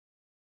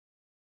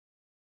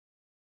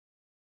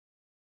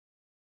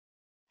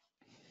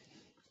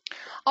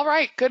All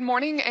right, good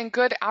morning and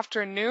good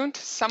afternoon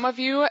to some of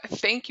you.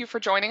 Thank you for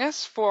joining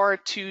us for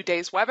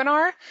today's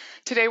webinar.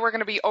 Today we're going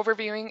to be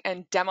overviewing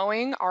and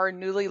demoing our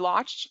newly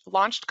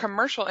launched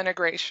commercial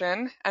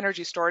integration,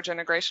 energy storage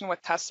integration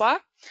with Tesla.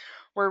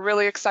 We're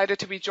really excited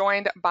to be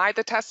joined by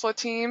the Tesla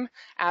team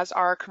as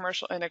our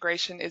commercial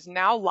integration is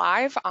now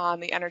live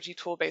on the Energy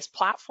Toolbase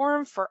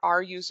platform for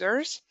our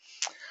users.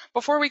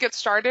 Before we get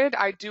started,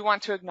 I do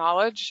want to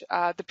acknowledge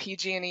the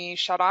PG&E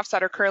shutoffs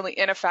that are currently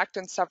in effect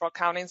in several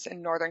counties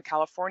in Northern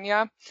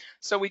California.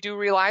 So we do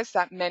realize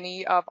that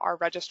many of our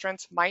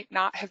registrants might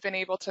not have been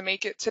able to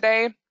make it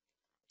today.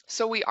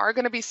 So we are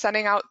going to be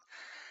sending out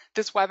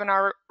this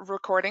webinar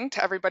recording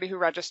to everybody who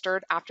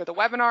registered after the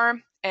webinar.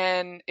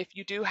 And if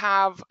you do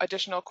have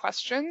additional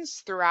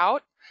questions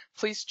throughout,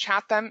 please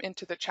chat them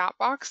into the chat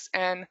box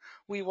and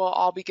we will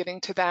all be getting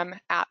to them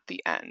at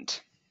the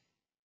end.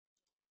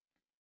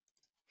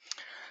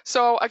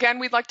 So again,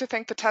 we'd like to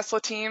thank the Tesla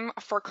team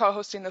for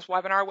co-hosting this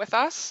webinar with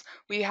us.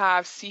 We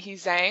have Siyi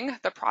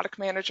Zhang, the product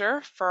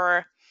manager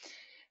for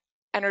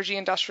Energy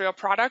Industrial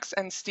Products,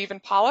 and Stephen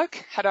Pollock,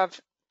 head of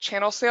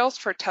channel sales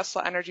for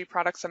Tesla Energy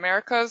Products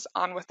Americas,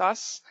 on with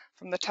us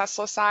from the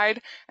Tesla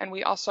side. And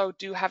we also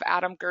do have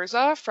Adam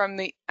Gurza from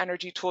the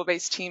Energy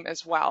Toolbase team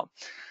as well.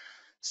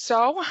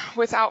 So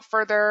without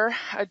further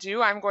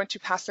ado, I'm going to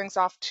pass things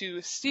off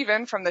to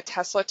Stephen from the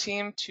Tesla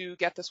team to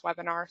get this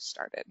webinar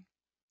started.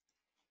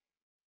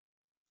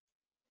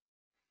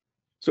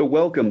 So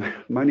welcome.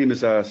 My name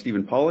is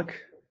Stephen Pollock.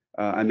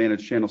 I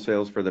manage channel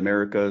sales for the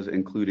Americas,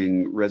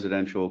 including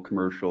residential,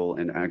 commercial,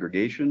 and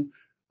aggregation,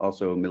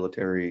 also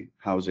military,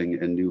 housing,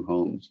 and new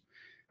homes.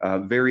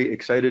 Very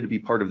excited to be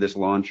part of this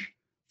launch.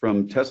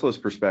 From Tesla's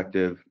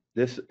perspective,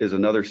 this is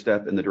another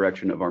step in the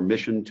direction of our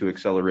mission to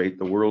accelerate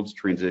the world's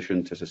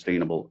transition to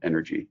sustainable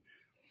energy.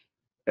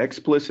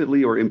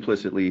 Explicitly or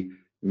implicitly,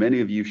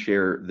 many of you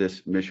share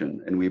this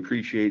mission, and we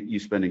appreciate you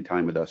spending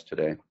time with us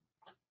today.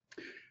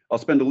 I'll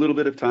spend a little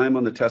bit of time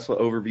on the Tesla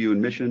overview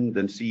and mission,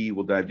 then Siyi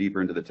will dive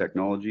deeper into the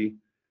technology.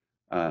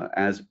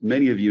 As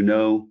many of you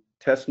know,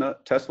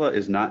 Tesla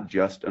is not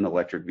just an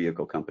electric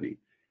vehicle company.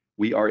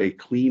 We are a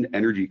clean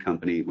energy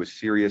company with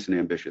serious and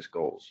ambitious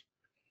goals.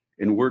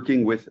 In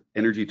working with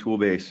Energy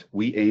Toolbase,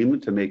 we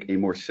aim to make a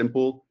more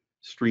simple,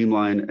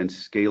 streamlined, and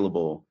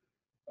scalable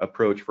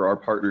approach for our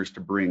partners to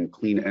bring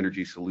clean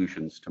energy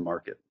solutions to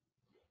market.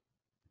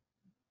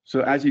 So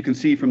as you can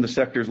see from the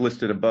sectors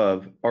listed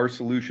above, our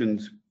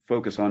solutions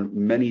focus on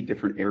many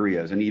different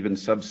areas and even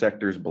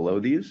subsectors below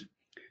these.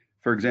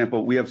 For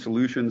example, we have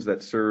solutions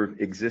that serve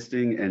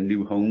existing and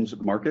new homes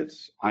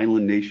markets,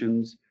 island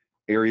nations,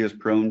 areas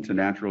prone to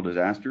natural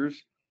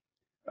disasters,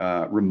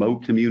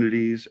 remote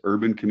communities,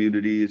 urban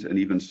communities, and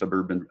even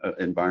suburban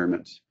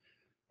environments.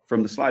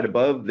 From the slide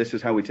above, this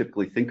is how we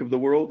typically think of the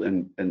world,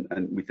 and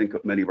we think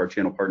many of our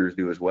channel partners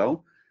do as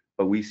well,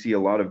 but we see a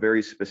lot of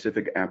very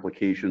specific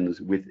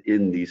applications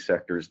within these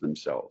sectors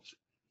themselves: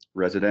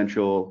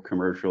 residential,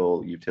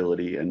 commercial,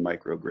 utility, and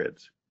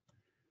microgrids.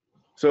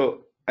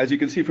 So as you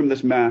can see from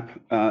this map,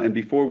 and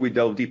before we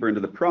delve deeper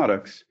into the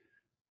products,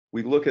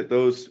 we look at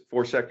those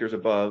four sectors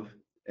above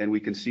and we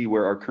can see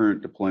where our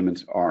current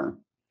deployments are.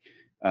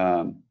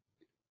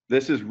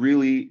 This is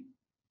really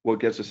what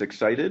gets us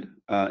excited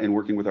in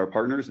working with our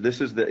partners.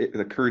 This is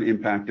the current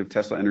impact of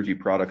Tesla Energy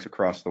products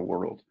across the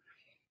world.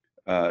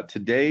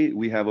 Today,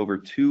 we have over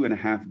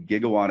 2.5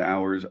 gigawatt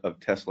hours of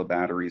Tesla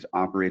batteries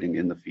operating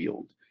in the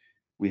field.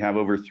 We have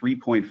over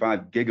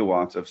 3.5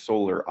 gigawatts of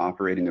solar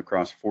operating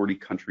across 40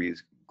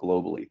 countries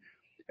globally,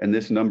 and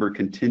this number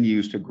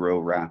continues to grow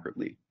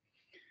rapidly.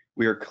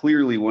 We are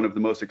clearly one of the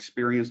most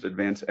experienced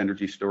advanced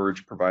energy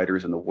storage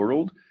providers in the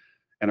world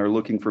and are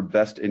looking for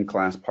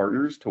best-in-class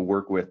partners to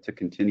work with to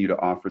continue to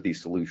offer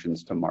these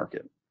solutions to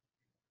market.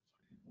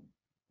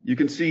 You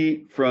can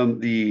see from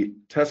the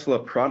Tesla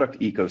product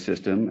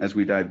ecosystem, as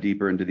we dive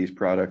deeper into these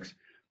products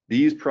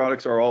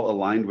are all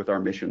aligned with our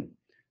mission.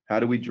 How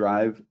do we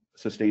drive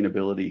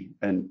sustainability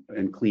and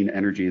clean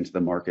energy into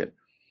the market?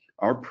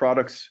 Our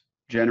products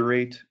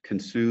generate,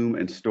 consume,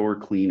 and store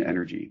clean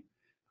energy.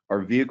 Our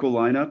vehicle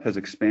lineup has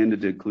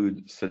expanded to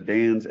include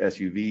sedans,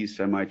 SUVs,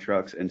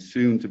 semi-trucks, and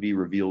soon to be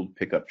revealed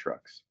pickup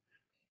trucks.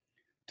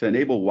 To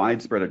enable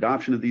widespread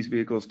adoption of these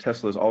vehicles,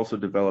 Tesla has also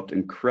developed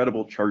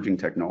incredible charging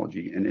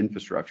technology and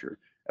infrastructure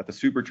at the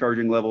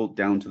supercharging level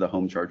down to the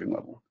home charging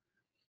level.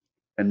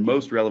 And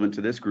most relevant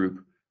to this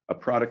group, a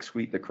product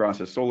suite that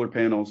crosses solar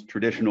panels,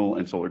 traditional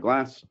and solar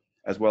glass,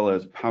 as well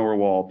as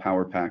Powerwall,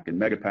 Powerpack, and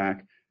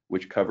Megapack,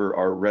 which cover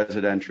our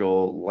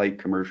residential, light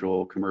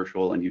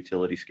commercial, and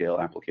utility scale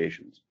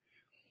applications.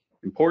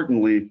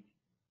 Importantly,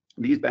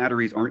 these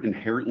batteries aren't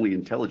inherently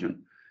intelligent,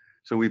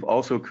 so we've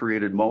also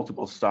created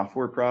multiple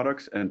software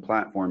products and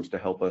platforms to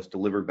help us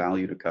deliver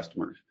value to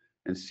customers.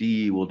 And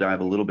Siyi will dive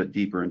a little bit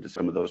deeper into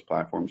some of those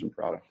platforms and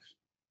products.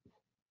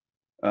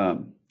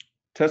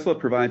 Tesla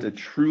provides a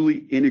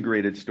truly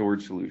integrated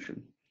storage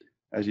solution.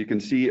 As you can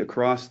see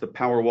across the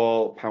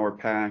Powerwall,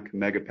 Powerpack,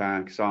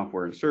 Megapack,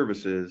 software, and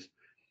services,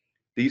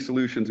 these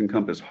solutions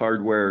encompass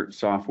hardware,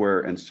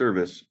 software, and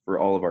service for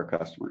all of our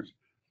customers.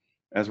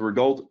 As a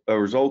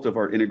result of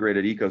our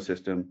integrated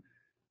ecosystem,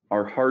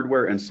 our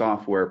hardware and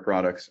software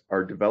products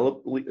are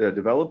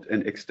developed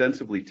and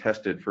extensively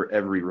tested for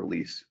every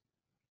release.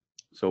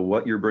 So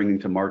what you're bringing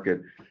to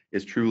market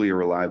is truly a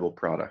reliable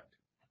product.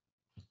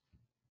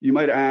 You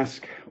might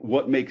ask,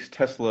 what makes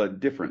Tesla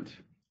different?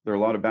 There are a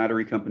lot of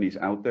battery companies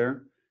out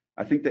there.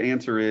 I think the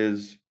answer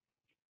is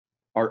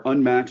our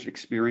unmatched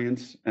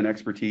experience and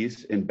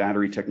expertise in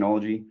battery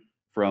technology,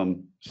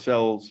 from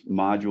cells,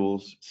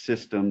 modules,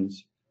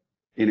 systems,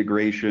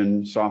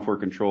 integration, software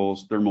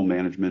controls, thermal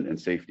management, and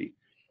safety.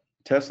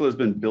 Tesla has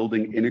been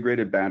building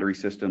integrated battery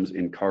systems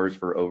in cars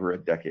for over a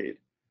decade.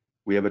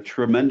 We have a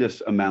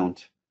tremendous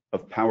amount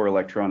of power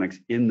electronics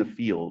in the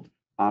field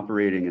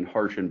operating in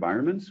harsh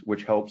environments,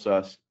 which helps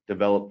us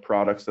develop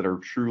products that are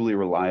truly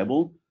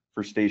reliable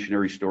for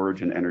stationary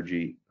storage and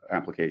energy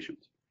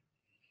applications.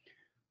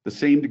 The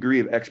same degree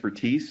of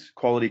expertise,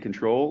 quality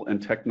control,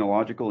 and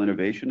technological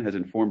innovation has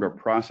informed our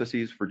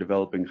processes for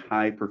developing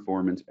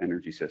high-performance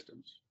energy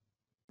systems.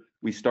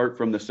 We start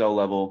from the cell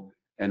level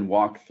and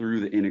walk through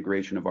the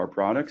integration of our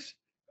products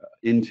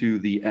into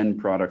the end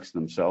products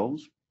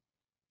themselves.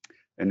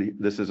 And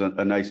this is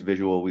a nice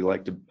visual we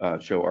like to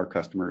show our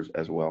customers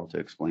as well to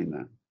explain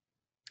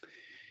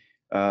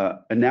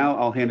that. And now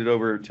I'll hand it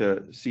over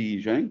to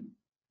Siyi Zhang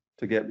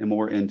to get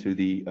more into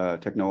the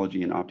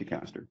technology in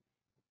OptiCaster.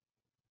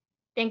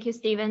 Thank you,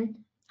 Stephen.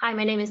 Hi,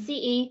 my name is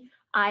Siyi.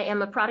 I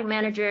am a product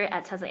manager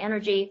at Tesla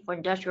Energy for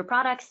industrial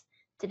products.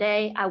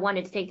 Today, I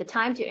wanted to take the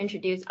time to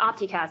introduce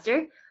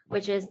OptiCaster,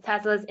 which is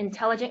Tesla's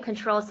intelligent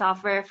control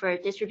software for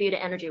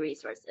distributed energy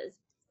resources.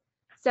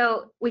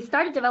 So we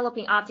started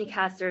developing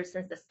OptiCaster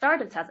since the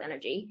start of Tesla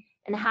Energy,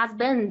 and it has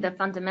been the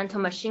fundamental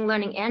machine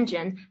learning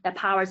engine that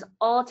powers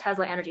all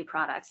Tesla Energy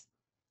products.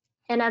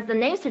 And as the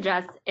name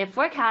suggests, it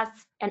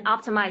forecasts and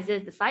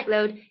optimizes the site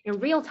load in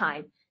real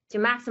time to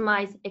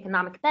maximize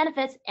economic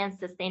benefits and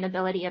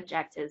sustainability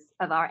objectives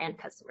of our end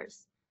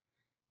customers.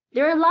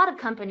 There are a lot of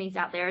companies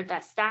out there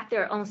that stack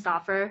their own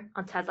software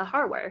on Tesla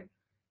hardware,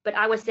 but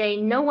I would say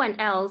no one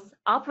else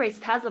operates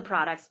Tesla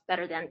products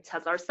better than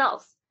Tesla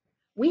ourselves.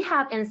 We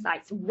have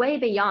insights way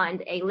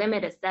beyond a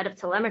limited set of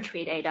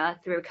telemetry data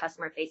through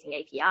customer-facing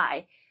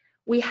API.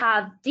 We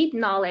have deep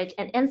knowledge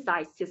and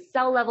insights to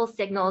cell-level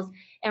signals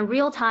and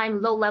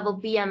real-time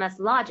low-level BMS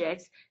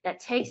logics that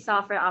take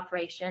software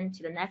operation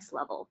to the next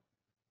level.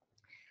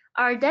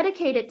 Our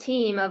dedicated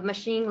team of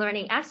machine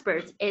learning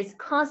experts is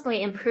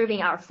constantly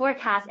improving our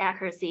forecast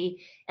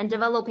accuracy and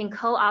developing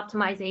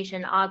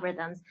co-optimization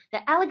algorithms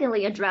that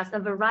elegantly address a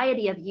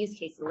variety of use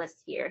cases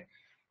listed here.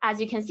 As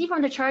you can see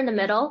from the chart in the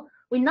middle,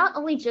 we not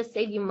only just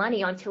save you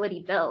money on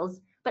utility bills,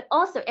 but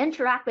also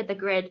interact with the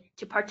grid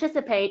to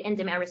participate in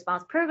demand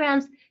response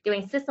programs,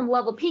 doing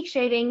system-level peak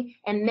shaving,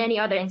 and many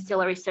other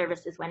ancillary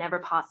services whenever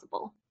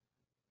possible.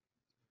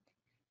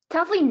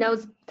 Tesla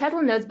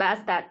knows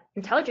best that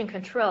intelligent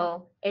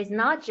control is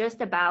not just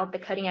about the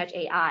cutting-edge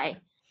AI.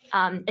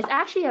 It's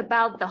actually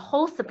about the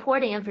whole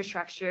supporting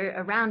infrastructure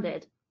around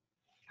it.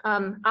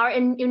 Our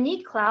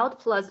unique cloud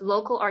plus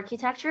local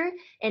architecture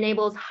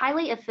enables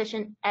highly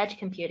efficient edge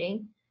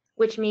computing,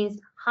 which means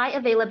high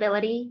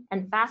availability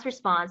and fast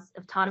response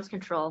of autonomous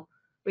control,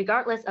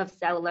 regardless of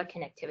cellular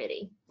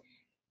connectivity.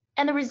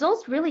 And the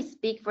results really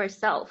speak for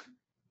itself.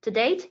 To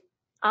date,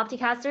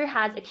 OptiCaster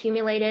has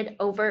accumulated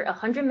over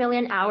 100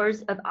 million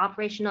hours of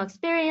operational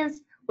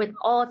experience with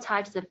all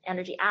types of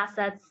energy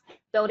assets,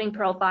 building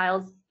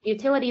profiles,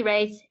 utility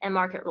rates, and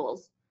market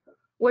rules.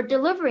 We're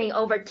delivering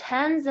over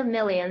tens of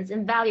millions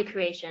in value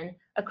creation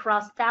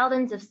across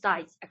thousands of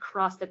sites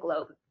across the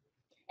globe.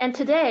 And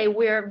today,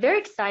 we're very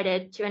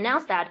excited to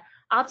announce that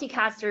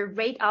OptiCaster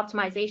rate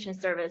optimization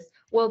service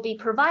will be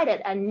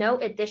provided at no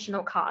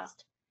additional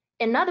cost.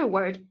 In other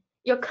words,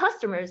 your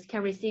customers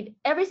can receive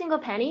every single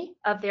penny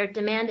of their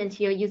demand and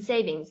TOU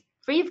savings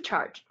free of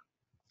charge.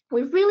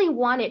 We really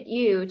wanted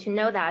you to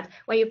know that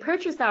when you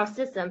purchase our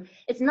system,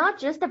 it's not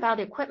just about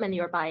the equipment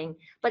you're buying,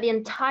 but the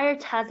entire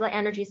Tesla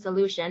Energy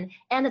solution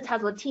and the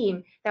Tesla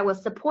team that will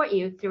support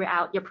you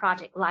throughout your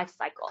project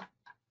lifecycle.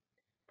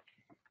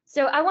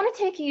 So I want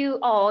to take you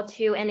all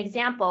to an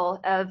example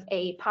of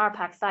a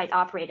Powerpack site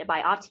operated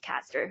by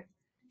OptiCaster.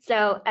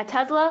 So at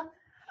Tesla,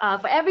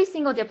 for every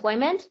single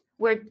deployment,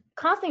 we're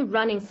constantly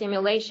running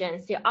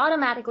simulations to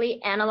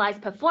automatically analyze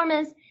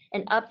performance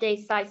and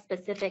update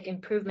site-specific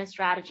improvement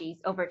strategies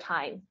over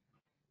time.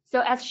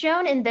 So as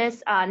shown in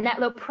this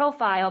net load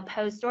profile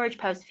post-storage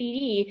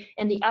post-feed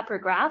in the upper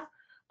graph,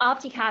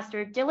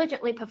 OptiCaster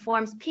diligently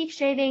performs peak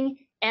shaving,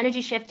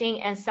 energy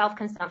shifting, and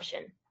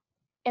self-consumption.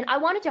 And I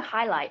wanted to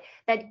highlight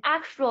that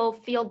actual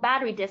field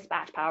battery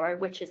dispatch power,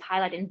 which is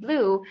highlighted in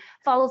blue,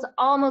 follows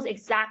almost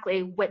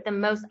exactly with the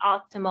most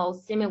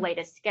optimal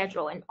simulated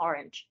schedule in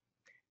orange.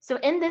 So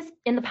in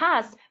the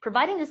past,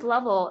 providing this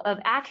level of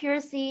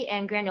accuracy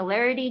and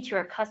granularity to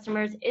our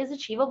customers is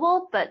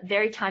achievable, but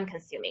very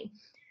time-consuming.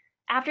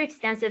 After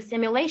extensive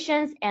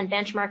simulations and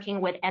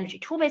benchmarking with Energy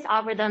Toolbase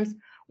algorithms,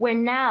 we're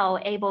now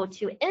able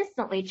to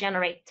instantly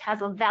generate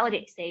Tesla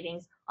validated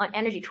savings on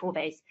Energy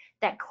Toolbase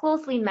that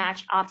closely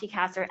match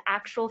OptiCaster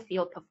actual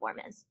field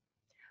performance.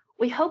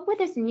 We hope with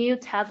this new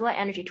Tesla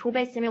Energy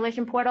Toolbase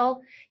simulation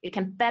portal, you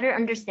can better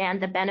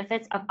understand the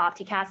benefits of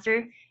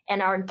OptiCaster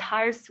and our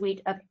entire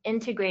suite of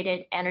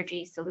integrated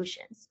energy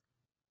solutions.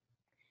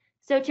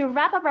 So to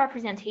wrap up our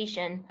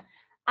presentation,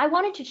 I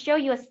wanted to show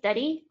you a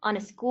study on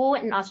a school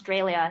in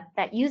Australia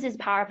that uses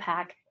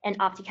Powerpack and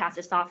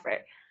OptiCaster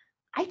software.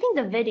 I think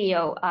the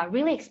video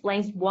really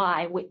explains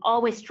why we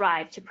always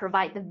strive to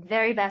provide the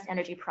very best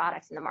energy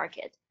products in the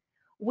market.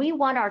 We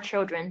want our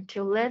children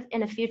to live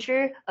in a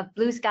future of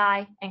blue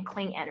sky and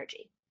clean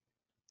energy.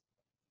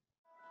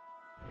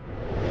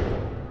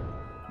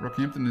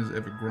 Rockhampton is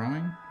ever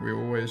growing. We're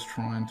always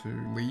trying to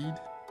lead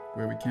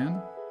where we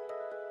can.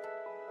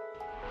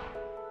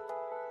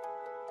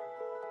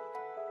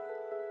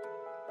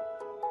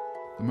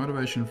 The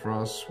motivation for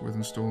us with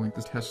installing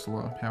the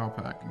Tesla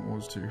Powerpack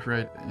was to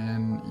create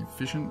an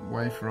efficient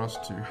way for us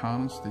to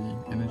harness the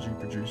energy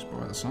produced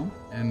by the sun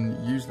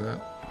and use that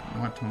at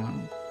night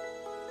time.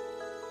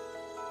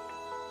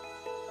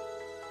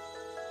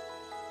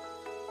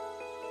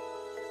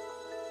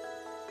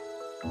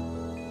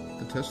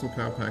 The Tesla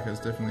Powerpack has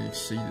definitely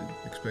exceeded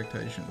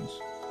expectations.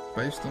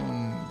 Based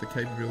on the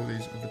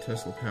capabilities of the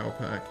Tesla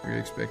Powerpack, we're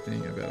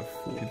expecting about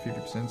a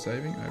 40–50%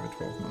 saving over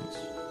 12 months,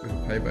 with a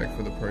payback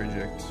for the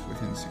project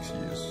within 6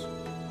 years.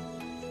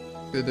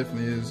 There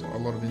definitely is a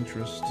lot of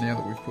interest now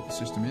that we've put the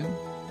system in.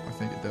 I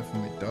think it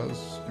definitely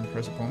does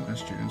impress upon our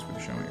students with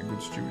showing a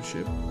good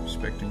stewardship,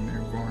 respecting the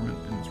environment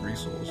and its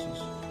resources,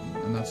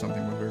 and that's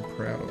something we're very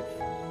proud of.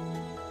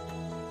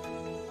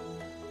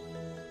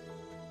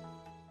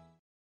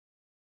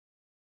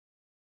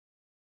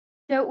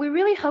 So we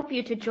really hope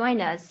you to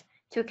join us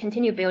to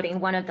continue building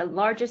one of the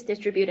largest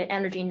distributed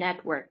energy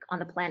network on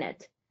the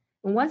planet.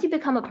 And once you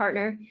become a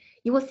partner,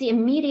 you will see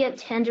immediate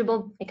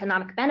tangible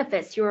economic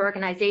benefits to your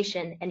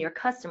organization and your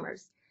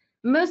customers.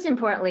 Most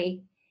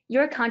importantly,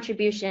 your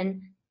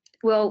contribution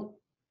will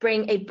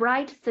bring a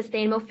bright,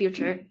 sustainable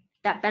future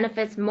that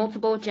benefits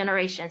multiple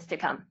generations to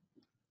come.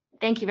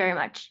 Thank you very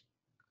much.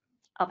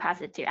 I'll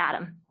pass it to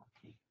Adam.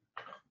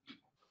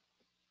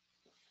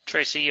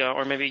 Tracy,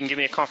 or maybe you can give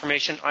me a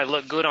confirmation. I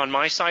look good on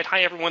my side.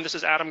 Hi, everyone. This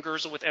is Adam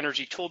Gerzel with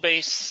Energy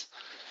Toolbase.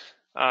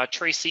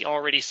 Tracy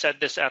already said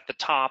this at the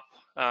top,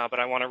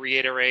 but I want to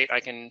reiterate. I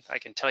can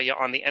tell you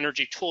on the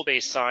Energy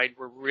Toolbase side,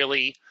 we're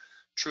really,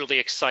 truly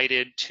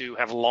excited to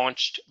have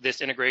launched this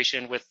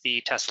integration with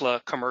the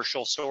Tesla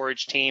commercial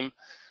storage team.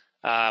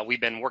 We've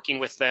been working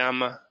with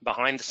them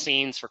behind the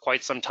scenes for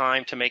quite some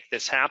time to make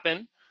this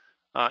happen.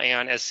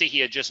 And as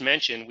Siyi had just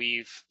mentioned,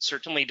 we've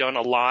certainly done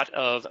a lot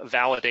of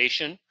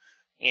validation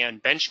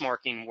and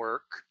benchmarking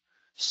work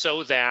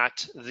so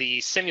that the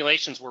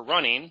simulations we're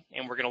running,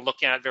 and we're going to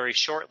look at very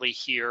shortly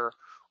here,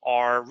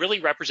 are really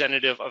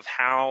representative of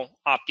how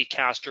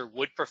OptiCaster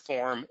would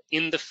perform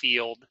in the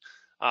field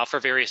for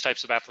various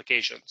types of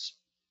applications.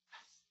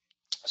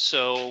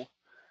 So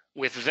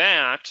with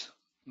that,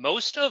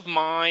 most of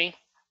my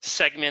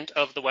segment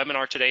of the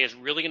webinar today is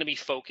really going to be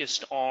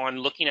focused on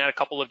looking at a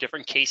couple of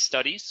different case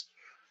studies.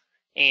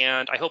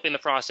 And I hope in the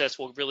process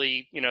we'll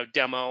really,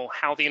 demo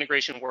how the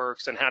integration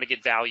works and how to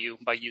get value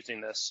by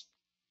using this.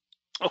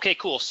 Okay,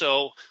 cool.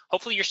 So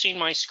hopefully you're seeing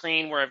my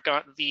screen where I've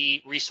got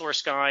the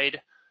resource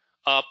guide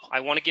up.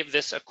 I want to give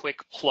this a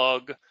quick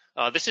plug.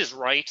 This is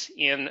right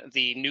in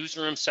the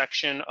newsroom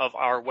section of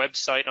our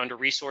website under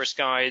resource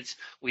guides.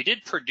 We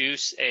did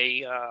produce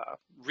a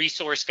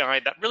resource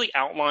guide that really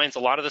outlines a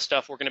lot of the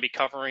stuff we're going to be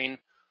covering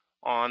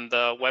on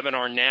the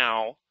webinar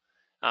now.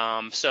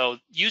 So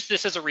use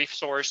this as a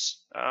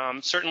resource.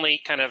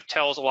 Certainly kind of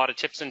tells a lot of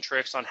tips and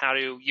tricks on how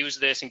to use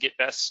this and get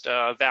best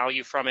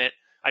value from it.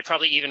 I'd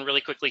probably even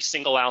really quickly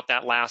single out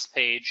that last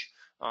page.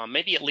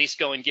 Maybe at least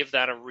go and give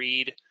that a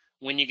read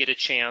when you get a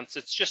chance.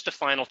 It's just a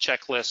final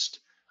checklist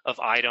of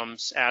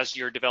items as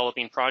you're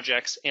developing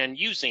projects and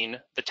using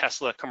the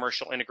Tesla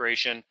commercial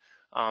integration.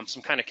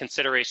 Some kind of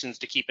considerations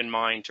to keep in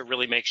mind to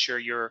really make sure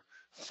you're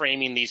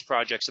framing these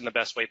projects in the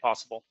best way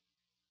possible.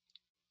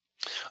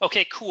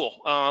 Okay, cool.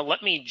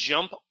 Let me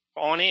jump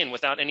on in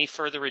without any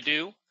further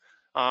ado.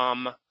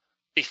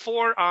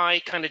 Before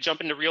I kind of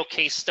jump into real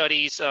case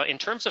studies, in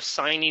terms of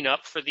signing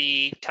up for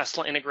the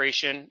Tesla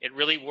integration, it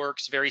really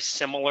works very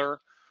similar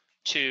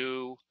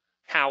to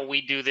how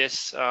we do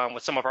this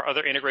with some of our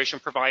other integration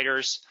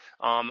providers.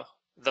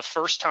 The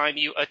first time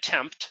you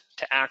attempt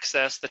to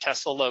access the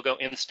Tesla logo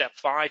in step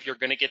 5, you're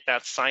going to get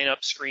that sign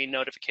up screen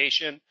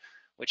notification,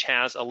 which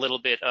has a little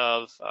bit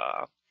of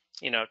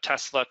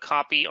Tesla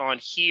copy on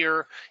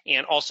here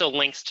and also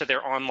links to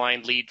their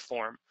online lead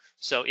form.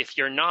 So if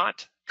you're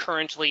not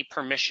currently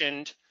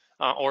permissioned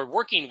or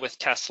working with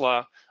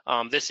Tesla,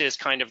 this is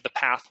kind of the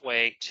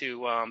pathway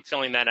to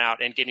filling that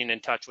out and getting in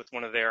touch with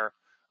one of their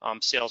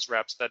sales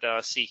reps that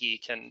Siyi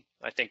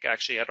I think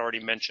actually had already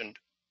mentioned.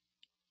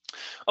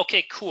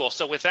 Okay, cool.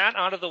 So with that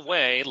out of the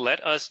way,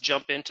 let us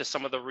jump into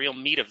some of the real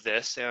meat of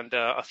this and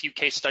a few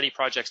case study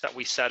projects that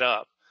we set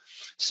up.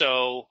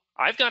 So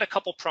I've got a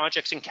couple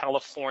projects in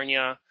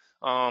California.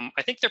 I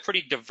think they're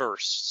pretty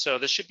diverse. So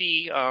this should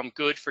be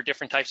good for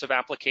different types of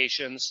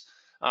applications.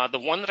 The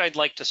one that I'd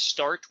like to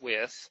start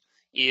with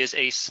is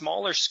a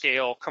smaller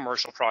scale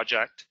commercial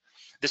project.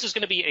 This is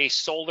going to be a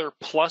solar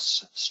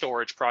plus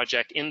storage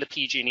project in the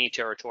PG&E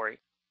territory.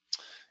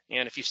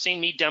 And if you've seen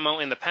me demo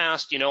in the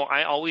past, you know,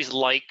 I always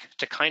like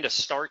to kind of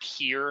start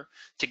here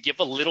to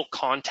give a little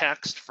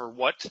context for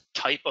what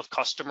type of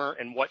customer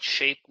and what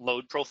shape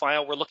load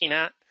profile we're looking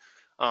at.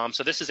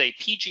 So this is a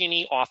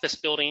PG&E office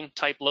building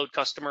type load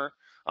customer.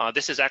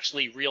 This is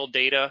actually real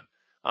data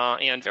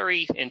and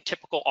very in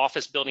typical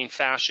office building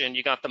fashion.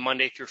 You got the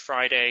Monday through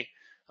Friday,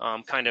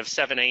 kind of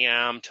 7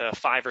 a.m. to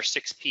 5 or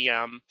 6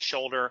 p.m.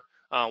 shoulder,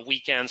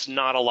 weekends,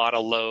 not a lot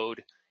of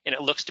load. And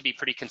it looks to be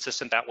pretty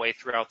consistent that way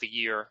throughout the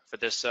year for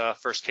this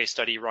first case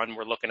study run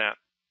we're looking at.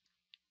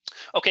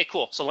 Okay,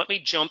 cool. So let me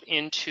jump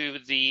into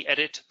the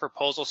edit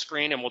proposal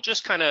screen, and we'll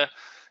just kind of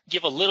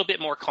give a little bit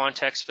more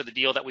context for the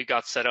deal that we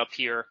got set up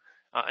here,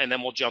 and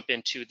then we'll jump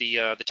into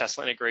the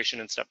Tesla integration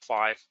in step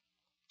 5.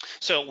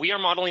 So we are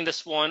modeling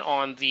this one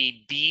on the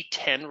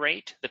B10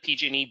 rate, the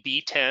PG&E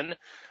B10.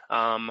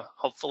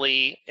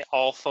 Hopefully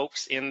all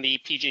folks in the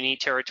PG&E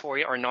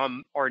territory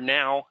are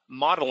now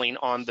modeling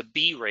on the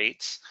B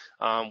rates,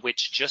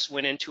 which just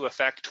went into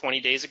effect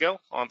 20 days ago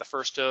on the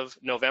 1st of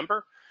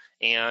November.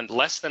 And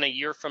less than a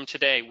year from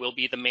today will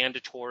be the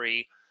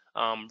mandatory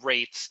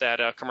rates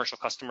that commercial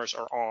customers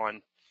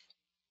are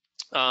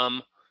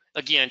on.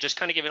 Again, just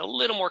kind of giving a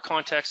little more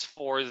context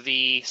for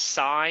the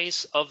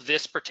size of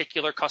this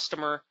particular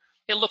customer.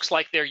 It looks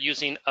like they're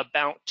using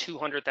about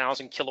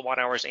 200,000 kilowatt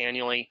hours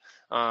annually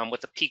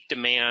with a peak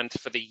demand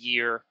for the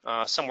year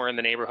somewhere in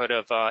the neighborhood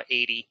of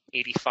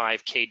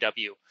 85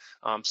 kW.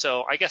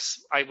 So I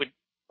guess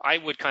I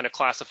would kind of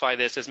classify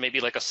this as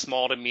maybe like a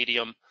small to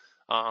medium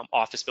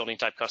office building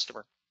type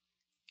customer.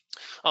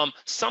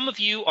 Some of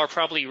you are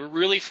probably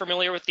really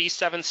familiar with these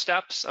 7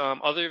 steps.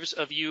 Others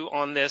of you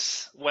on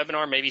this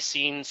webinar may be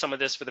seeing some of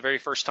this for the very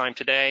first time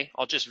today.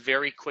 I'll just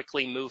very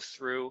quickly move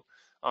through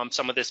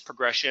some of this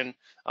progression.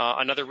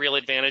 Another real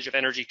advantage of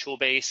Energy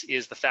Toolbase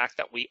is the fact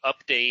that we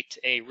update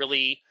a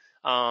really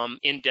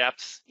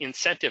in-depth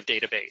incentive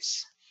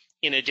database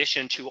in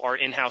addition to our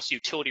in-house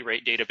utility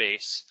rate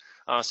database.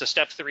 So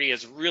step 3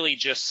 is really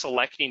just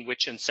selecting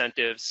which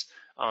incentives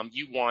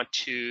you want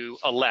to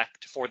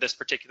elect for this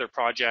particular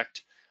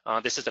project.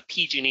 This is a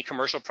PG&E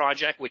commercial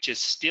project, which is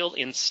still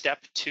in step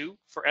 2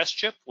 for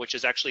SCHIP, which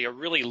is actually a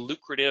really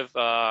lucrative,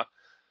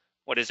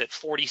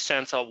 40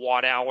 cents a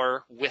watt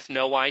hour with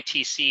no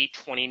ITC,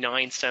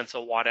 29 cents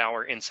a watt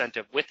hour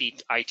incentive with the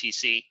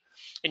ITC.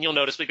 And you'll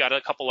notice we've got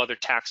a couple other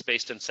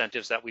tax-based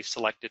incentives that we've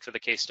selected for the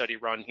case study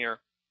run here.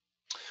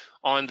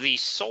 On the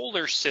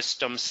solar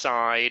system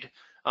side,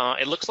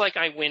 it looks like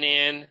I went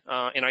in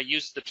and I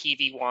used the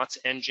PV Watts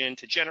engine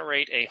to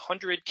generate a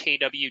 100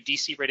 kW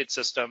DC rated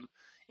system,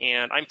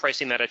 and I'm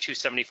pricing that at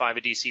 $275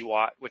 a DC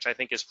watt, which I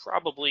think is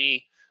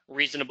probably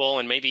reasonable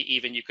and maybe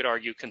even you could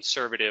argue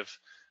conservative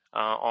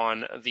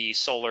on the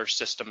solar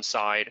system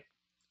side.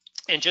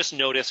 And just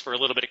notice for a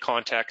little bit of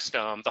context, the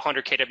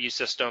 100 kW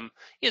system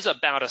is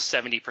about a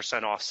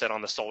 70% offset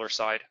on the solar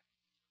side.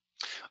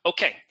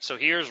 Okay, so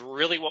here's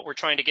really what we're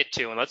trying to get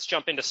to, and let's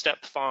jump into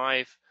step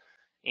 5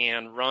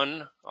 and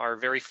run our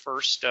very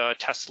first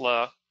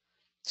Tesla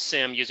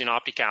sim using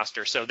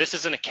OptiCaster. So this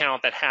is an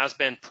account that has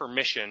been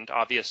permissioned,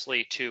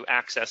 obviously, to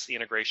access the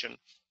integration.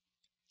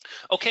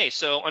 Okay,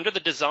 so under the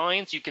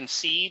designs, you can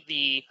see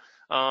the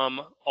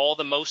all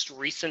the most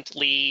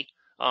recently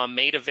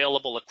made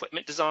available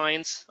equipment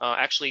designs.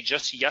 Actually,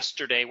 just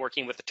yesterday,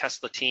 working with the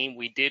Tesla team,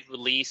 we did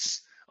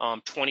release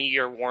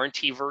 20-year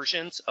warranty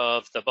versions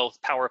of the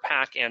both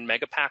Powerpack and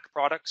Megapack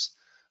products.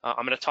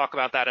 I'm going to talk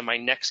about that in my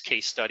next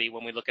case study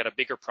when we look at a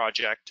bigger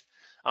project.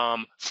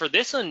 For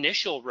this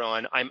initial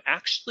run, I'm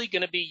actually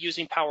going to be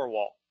using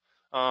Powerwall.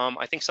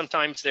 I think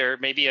sometimes there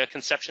may be a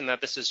conception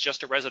that this is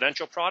just a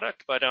residential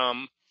product, but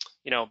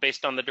you know,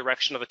 based on the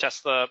direction of the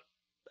Tesla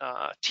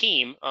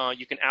team,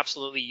 you can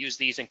absolutely use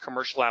these in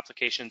commercial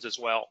applications as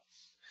well.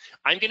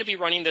 I'm going to be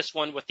running this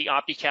one with the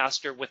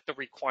OptiCaster with the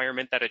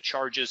requirement that it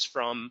charges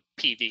from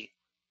PV.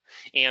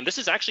 And this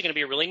is actually going to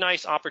be a really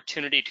nice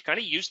opportunity to kind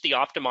of use the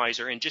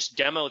optimizer and just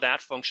demo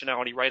that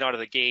functionality right out of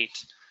the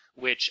gate,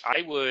 which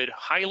I would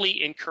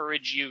highly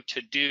encourage you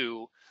to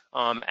do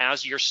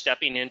as you're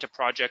stepping into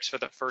projects for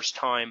the first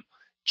time,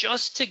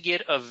 just to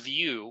get a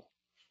view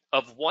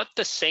of what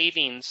the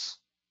savings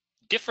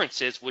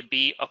differences would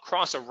be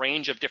across a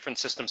range of different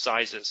system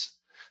sizes.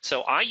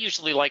 So I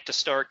usually like to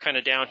start kind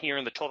of down here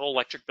in the total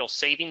electric bill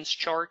savings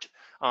chart,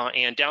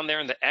 and down there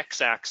in the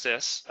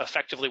x-axis,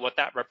 effectively what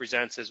that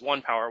represents is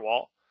 1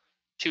 Powerwall,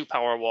 2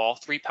 Powerwall,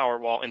 3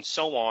 Powerwall, and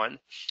so on.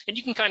 And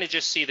you can kind of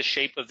just see the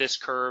shape of this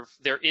curve.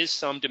 There is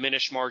some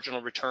diminished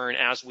marginal return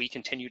as we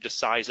continue to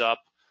size up.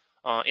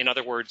 In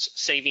other words,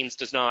 savings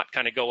does not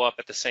kind of go up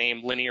at the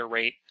same linear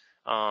rate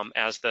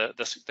as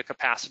the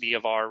capacity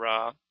of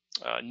our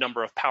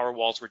number of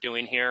Powerwalls we're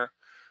doing here.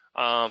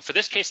 For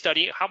this case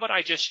study, how about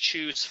I just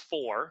choose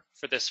 4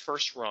 for this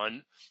first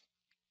run?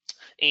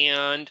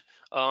 And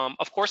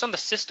of course, on the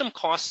system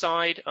cost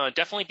side,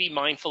 definitely be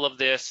mindful of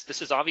this.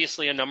 This is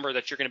obviously a number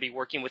that you're going to be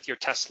working with your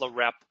Tesla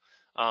rep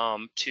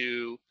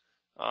to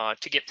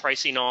to get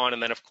pricing on.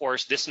 And then, of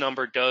course, this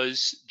number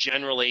does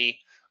generally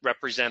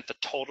represent the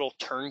total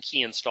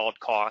turnkey installed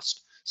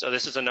cost. So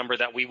this is a number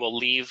that we will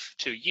leave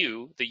to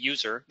you, the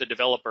user, the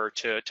developer,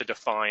 to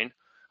define.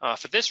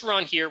 For this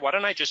run here, why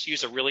don't I just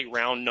use a really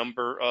round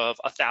number of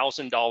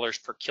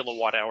 $1,000 per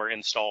kilowatt hour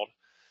installed.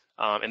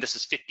 And this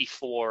is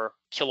 54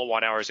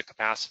 kilowatt hours of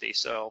capacity.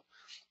 So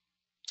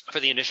for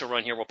the initial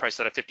run here, we'll price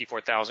that at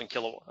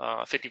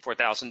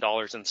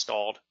 $54,000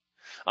 installed.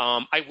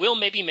 I will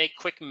maybe make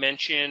quick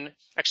mention.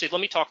 Actually,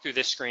 let me talk through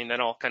this screen,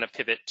 then I'll kind of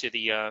pivot to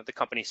the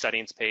company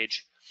settings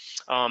page.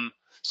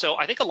 So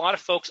I think a lot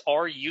of folks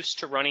are used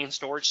to running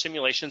storage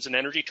simulations in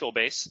Energy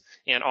Toolbase,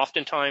 and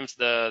oftentimes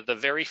the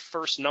very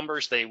first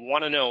numbers they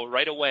want to know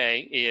right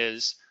away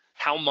is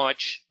how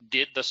much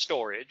did the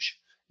storage,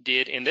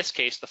 in this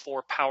case, the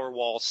 4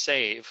 Powerwall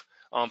save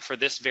for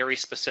this very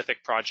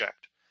specific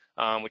project,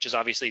 which is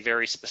obviously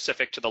very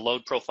specific to the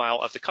load profile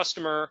of the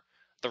customer,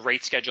 the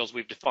rate schedules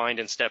we've defined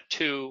in step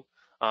 2,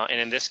 and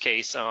in this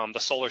case, the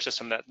solar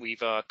system that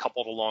we've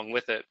coupled along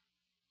with it.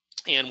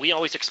 And we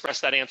always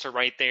express that answer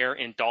right there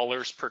in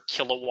dollars per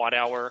kilowatt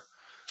hour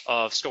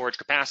of storage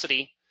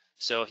capacity.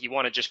 So if you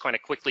want to just kind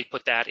of quickly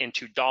put that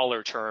into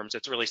dollar terms,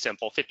 it's really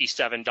simple.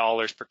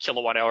 $57 per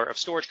kilowatt hour of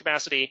storage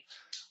capacity.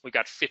 We've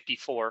got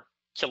 54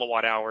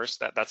 kilowatt hours.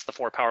 That's the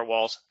 4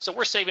 Powerwalls. So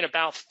we're saving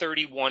about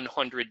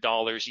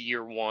 $3,100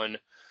 year one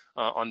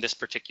on this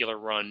particular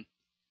run.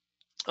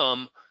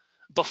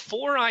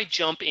 Before I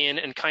jump in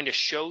and kind of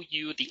show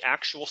you the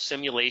actual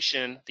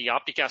simulation, the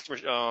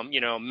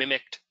OptiCast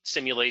mimicked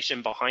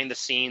simulation behind the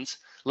scenes,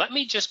 let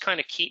me just kind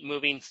of keep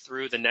moving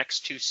through the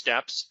next 2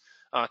 steps,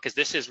 because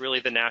this is really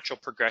the natural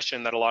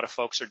progression that a lot of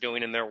folks are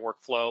doing in their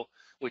workflow,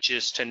 which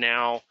is to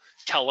now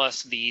tell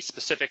us the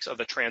specifics of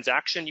the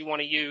transaction you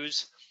want to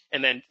use,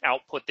 and then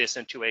output this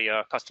into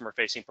a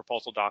customer-facing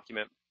proposal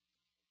document.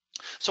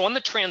 So on the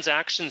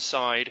transaction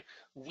side,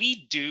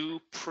 we do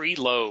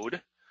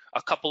preload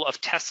a couple of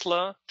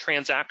Tesla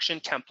transaction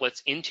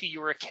templates into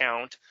your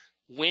account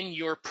when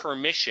you're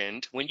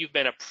permissioned, when you've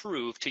been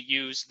approved to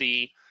use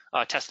the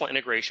Tesla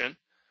integration.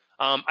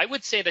 I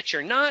would say that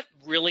you're not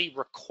really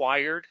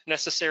required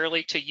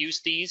necessarily to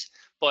use these,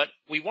 but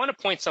we want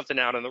to point something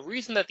out. And the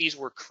reason that these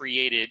were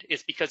created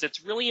is because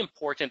it's really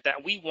important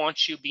that we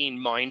want you being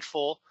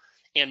mindful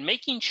and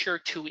making sure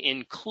to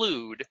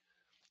include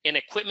an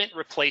equipment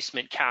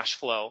replacement cash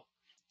flow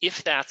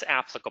if that's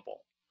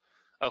applicable.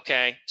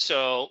 Okay,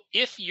 so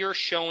if you're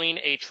showing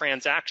a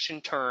transaction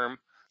term,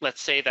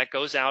 let's say that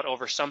goes out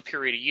over some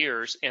period of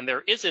years and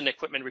there is an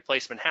equipment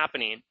replacement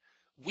happening,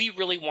 we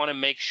really want to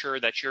make sure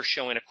that you're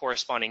showing a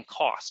corresponding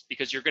cost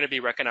because you're going to be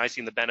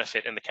recognizing the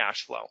benefit in the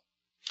cash flow.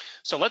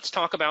 So let's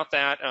talk about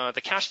that.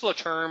 The cash flow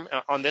term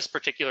on this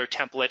particular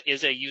template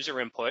is a user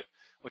input,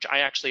 which I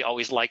actually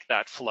always like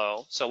that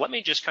flow. So let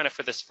me just kind of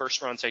for this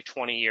first run say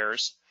 20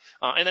 years.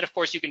 And then of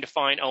course you can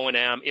define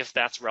O&M if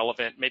that's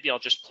relevant. Maybe I'll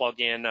just plug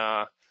in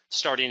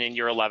starting in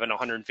year 11,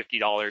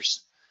 $150,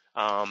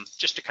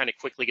 just to kind of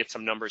quickly get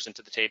some numbers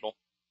into the table.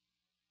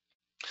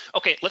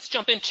 Okay, let's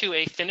jump into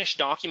a finished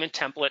document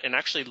template and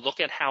actually look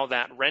at how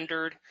that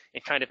rendered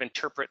and kind of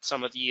interpret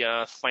some of the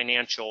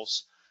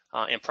financials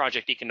and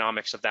project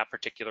economics of that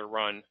particular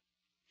run.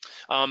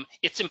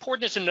 It's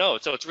important to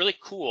note, so it's really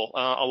cool.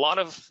 A lot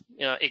of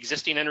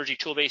existing Energy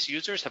Toolbase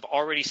users have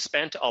already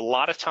spent a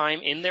lot of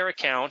time in their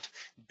account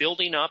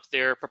building up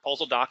their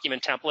proposal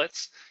document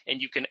templates,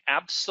 and you can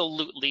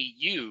absolutely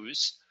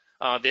use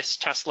this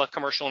Tesla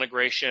commercial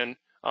integration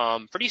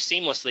pretty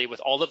seamlessly with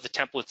all of the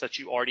templates that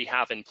you already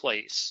have in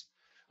place.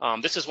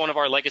 This is one of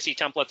our legacy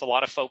templates a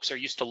lot of folks are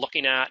used to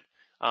looking at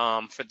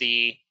for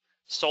the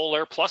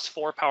solar plus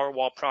 4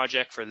 Powerwall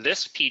project for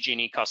this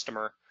PG&E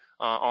customer.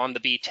 On the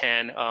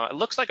B10. It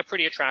looks like a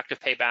pretty attractive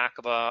payback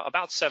of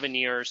about 7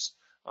 years,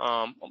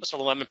 almost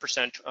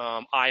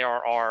 11%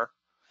 IRR.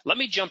 Let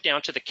me jump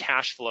down to the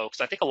cash flow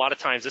because I think a lot of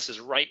times this is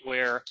right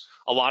where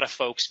a lot of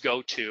folks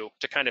go to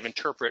kind of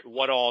interpret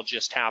what all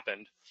just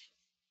happened.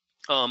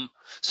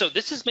 So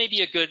this is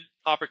maybe a good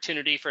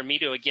opportunity for me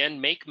to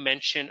again make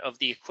mention of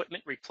the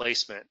equipment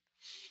replacement.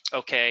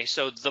 Okay,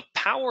 so the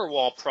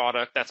Powerwall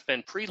product that's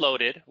been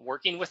preloaded,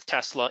 working with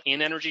Tesla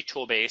in Energy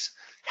Toolbase,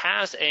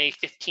 has a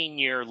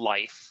 15-year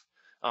life.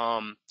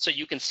 So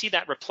you can see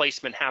that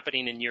replacement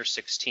happening in year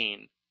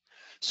 16.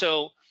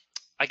 So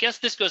I guess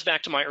this goes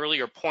back to my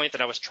earlier point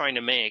that I was trying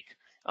to make.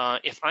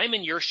 If I'm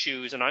in your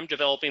shoes and I'm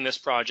developing this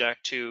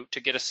project to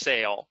get a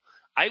sale,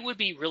 I would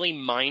be really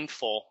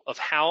mindful of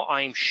how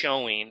I'm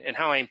showing and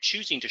how I'm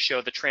choosing to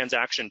show the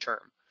transaction term.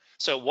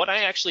 So what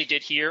I actually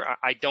did here,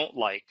 I don't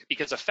like,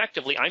 because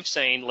effectively I'm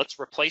saying let's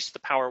replace the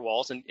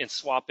Powerwalls and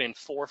swap in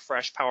 4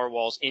 fresh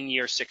Powerwalls in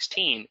year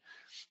 16,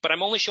 but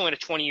I'm only showing a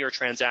 20-year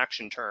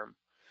transaction term.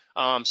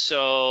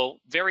 So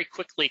very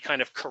quickly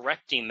kind of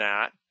correcting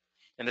that,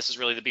 and this is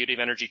really the beauty of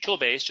Energy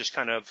Toolbase, just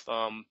kind of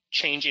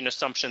changing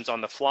assumptions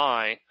on the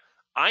fly,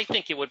 I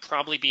think it would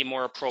probably be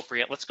more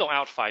appropriate, let's go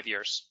out 5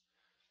 years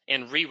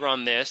and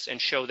rerun this and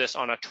show this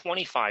on a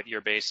 25-year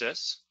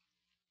basis.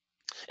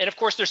 And of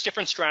course, there's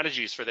different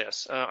strategies for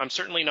this. I'm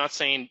certainly not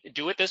saying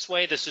do it this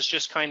way. This is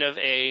just kind of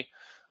a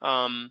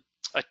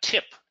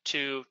tip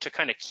to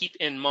kind of keep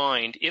in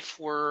mind if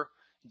we're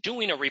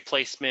doing a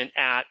replacement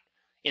at,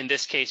 in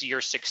this case,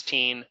 year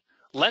 16.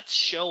 Let's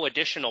show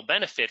additional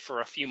benefit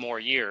for a few more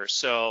years.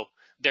 So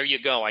there you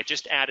go. I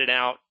just added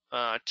out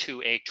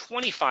to a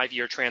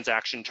 25-year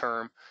transaction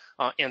term.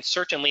 And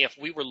certainly if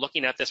we were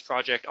looking at this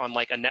project on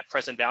like a net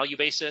present value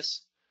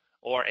basis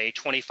or a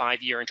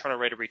 25-year internal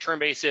rate of return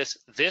basis,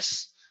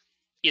 this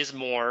is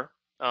more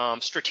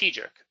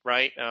strategic,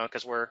 right?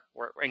 Because we're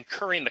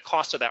incurring the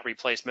cost of that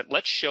replacement.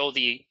 Let's show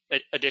the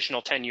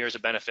additional 10 years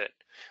of benefit.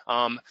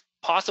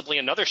 Possibly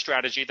another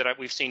strategy that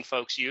we've seen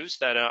folks use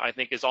that I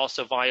think is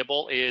also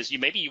viable is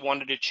maybe you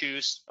wanted to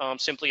choose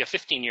simply a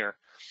 15-year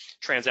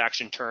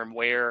transaction term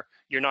where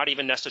you're not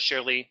even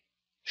necessarily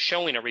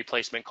showing a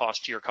replacement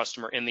cost to your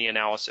customer in the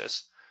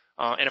analysis.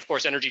 And of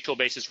course, Energy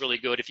Toolbase is really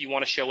good. If you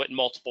want to show it in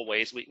multiple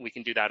ways, we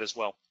can do that as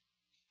well.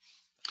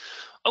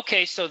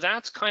 Okay, so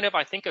that's kind of,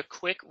 I think, a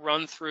quick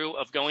run through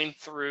of going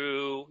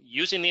through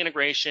using the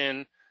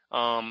integration,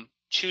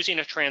 choosing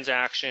a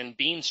transaction,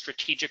 being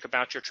strategic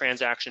about your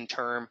transaction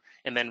term,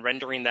 and then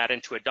rendering that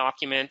into a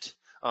document.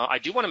 I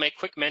do want to make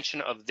quick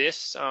mention of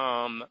this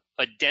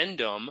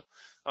addendum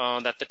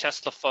that the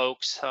Tesla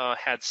folks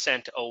had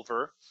sent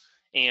over.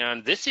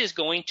 And this is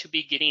going to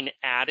be getting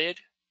added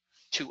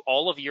to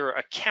all of your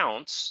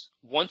accounts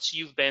once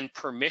you've been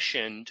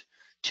permissioned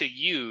to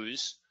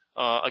use,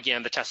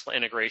 again, the Tesla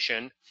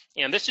integration.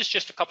 And this is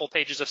just a couple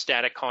pages of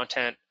static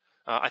content.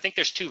 I think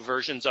there's two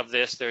versions of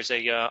this. There's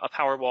a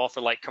Powerwall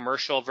for like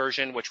commercial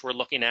version, which we're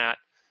looking at.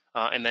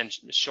 And then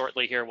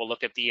shortly here, we'll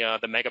look at the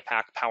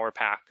Megapack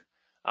Powerpack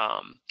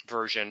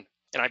version.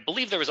 And I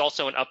believe there was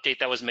also an update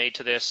that was made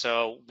to this.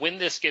 So when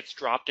this gets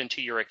dropped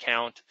into your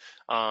account,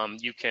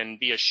 you can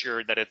be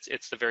assured that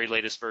it's the very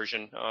latest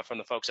version from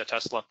the folks at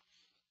Tesla.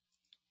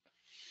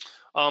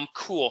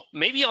 Cool.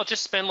 Maybe I'll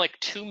just spend like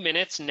 2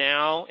 minutes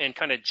now and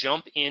kind of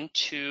jump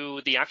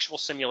into the actual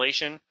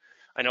simulation.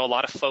 I know a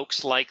lot of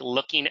folks like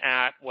looking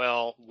at,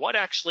 well, what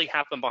actually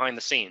happened behind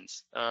the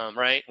scenes,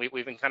 right?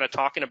 We've been kind of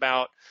talking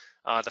about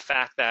the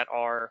fact that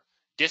our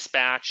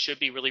dispatch should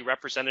be really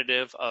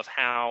representative of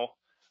how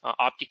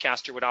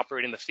Opticaster would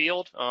operate in the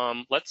field.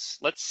 Let's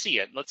see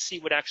it. Let's see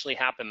what actually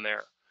happened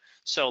there.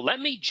 So let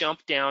me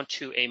jump down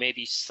to a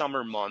maybe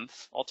summer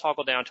month. I'll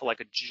toggle down to like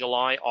a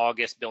July,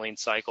 August billing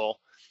cycle.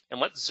 And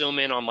let's zoom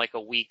in on like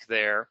a week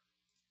there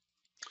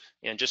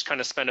and just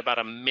kind of spend about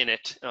a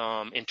minute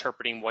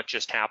interpreting what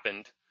just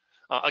happened.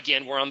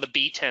 Again, we're on the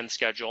B10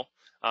 schedule.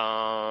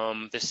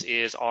 This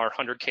is our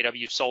 100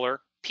 kW solar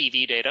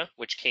PV data,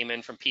 which came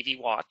in from PV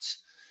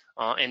Watts.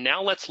 And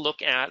now let's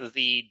look at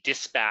the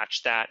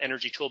dispatch that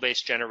Energy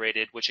Toolbase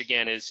generated, which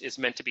again is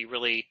meant to be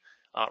really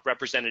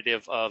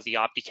representative of the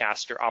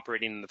Opticaster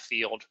operating in the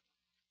field.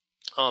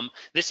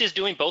 This is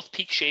doing both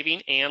peak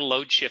shaving and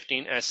load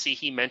shifting, as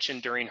Siyi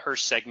mentioned during her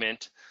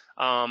segment.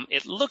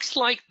 It looks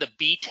like the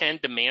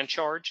B10 demand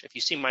charge, if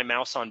you see my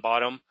mouse on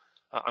bottom,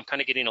 I'm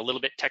kind of getting a little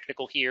bit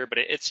technical here, but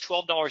it's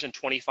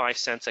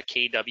 $12.25 a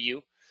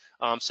kW.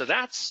 So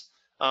that's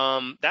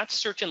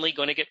certainly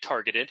going to get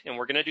targeted, and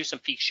we're going to do some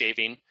peak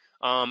shaving.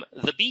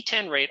 The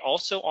B10 rate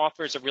also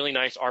offers a really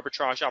nice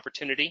arbitrage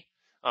opportunity,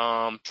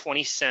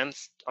 27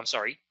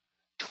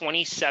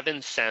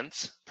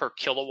 cents per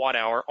kilowatt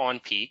hour on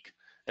peak,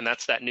 and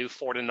that's that new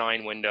 4 to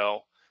 9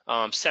 window,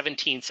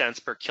 17 cents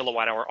per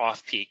kilowatt hour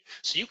off peak.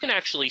 So you can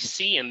actually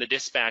see in the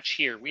dispatch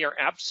here, we are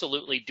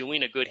absolutely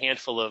doing a good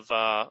handful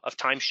of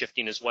time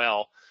shifting as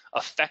well,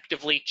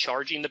 effectively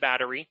charging the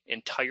battery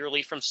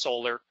entirely from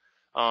solar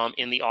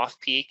in the off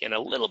peak and a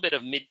little bit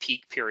of mid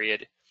peak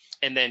period,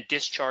 and then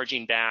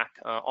discharging back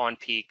on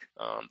peak,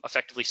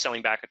 effectively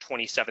selling back at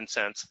 27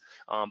 cents,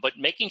 but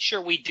making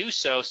sure we do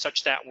so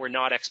such that we're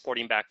not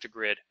exporting back to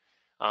grid.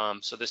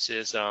 So this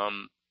is,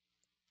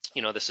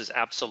 this is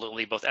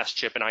absolutely both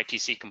SCHIP and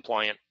ITC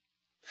compliant.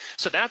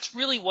 So that's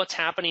really what's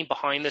happening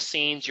behind the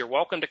scenes. You're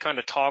welcome to kind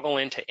of toggle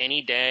into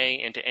any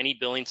day, into any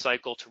billing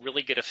cycle to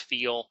really get a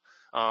feel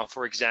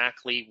for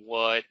exactly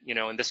what,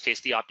 in this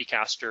case, the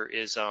Opticaster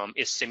is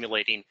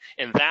simulating.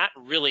 And that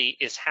really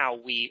is how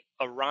we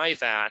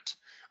arrive at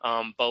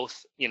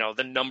both,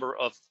 the number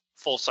of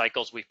full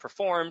cycles we've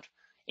performed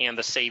and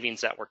the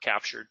savings that were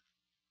captured.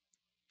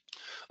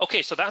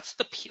 Okay, so that's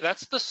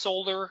the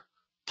solar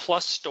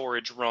plus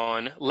storage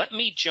run. Let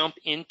me jump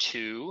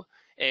into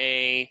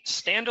a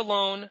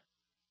standalone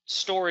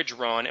storage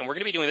run, and we're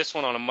going to be doing this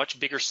one on a much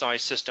bigger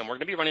size system. We're going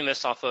to be running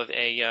this off of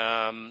a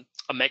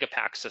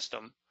Megapack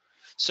system.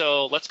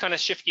 So let's kind of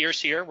shift gears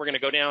here. We're going to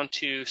go down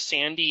to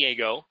San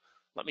Diego.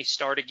 Let me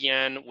start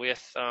again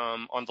with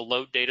on the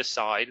load data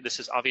side. This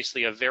is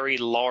obviously a very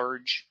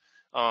large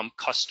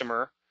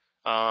customer.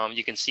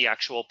 You can see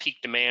actual peak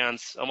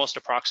demands almost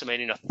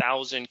approximating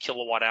 1,000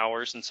 kilowatt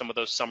hours in some of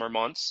those summer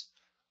months.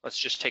 Let's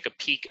just take a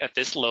peek at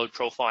this load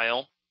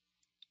profile.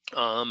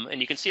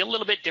 And you can see a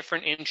little bit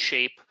different in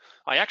shape.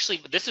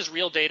 This is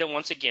real data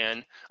once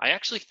again. I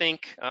actually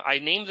think, I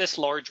named this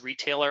large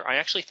retailer. I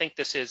actually think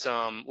this is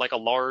like a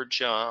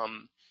large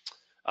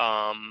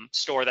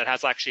store that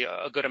has actually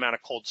a good amount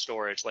of cold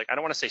storage. Like, I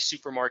don't want to say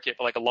supermarket,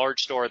 but like a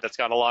large store that's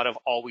got a lot of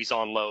always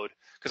on load.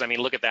 Because I mean,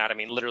 look at that. I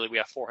mean, literally we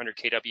have 400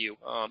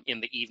 kW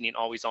in the evening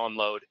always on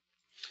load.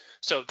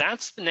 So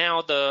that's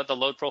now the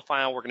load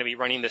profile we're going to be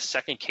running this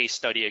second case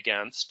study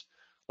against.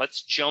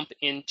 Let's jump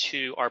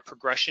into our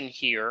progression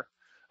here.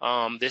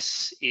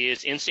 This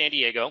is in San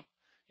Diego,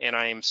 and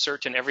I am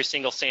certain every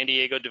single San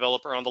Diego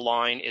developer on the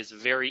line is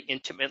very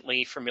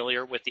intimately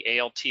familiar with the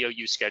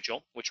ALTOU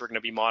schedule, which we're going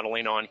to be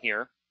modeling on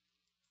here.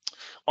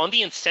 On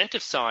the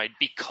incentive side,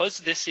 because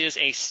this is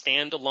a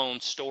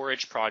standalone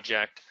storage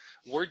project,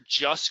 we're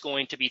just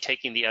going to be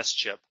taking the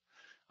S-chip.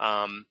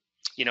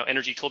 You know,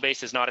 Energy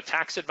Toolbase is not a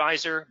tax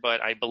advisor,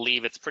 but I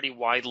believe it's pretty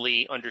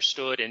widely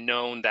understood and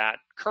known that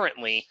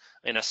currently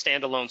in a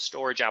standalone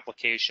storage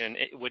application,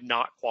 it would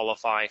not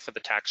qualify for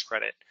the tax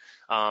credit.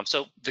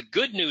 So the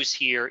good news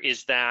here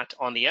is that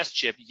on the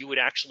S-chip, you would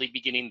actually be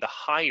getting the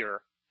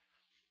higher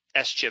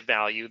S-chip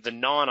value, the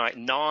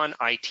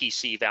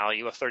non-ITC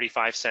value of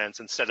 35 cents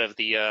instead of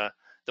the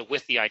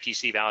with the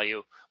ITC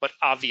value. But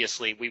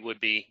obviously, we would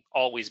be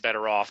always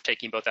better off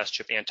taking both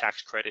S-chip and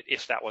tax credit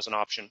if that was an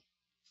option.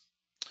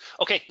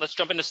 Okay, let's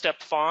jump into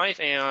step 5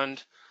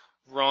 and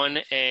run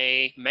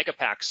a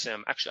Megapack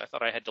sim. Actually, I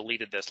thought I had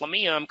deleted this. Let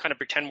me kind of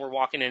pretend we're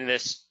walking into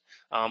this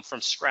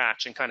from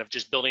scratch and kind of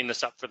just building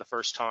this up for the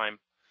first time.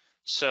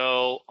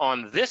 So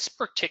on this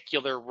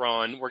particular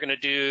run, we're going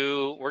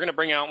to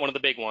bring out one of the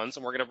big ones,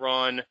 and we're going to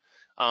run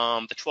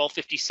the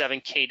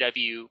 1257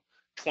 kW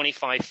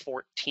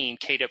 2514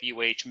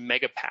 kWh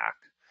Megapack.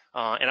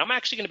 And I'm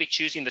actually going to be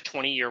choosing the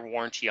 20-year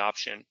warranty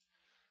option.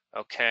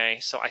 Okay,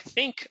 so I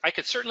think I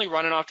could certainly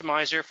run an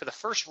optimizer. For the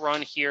first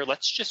run here,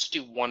 let's just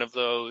do one of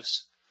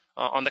those.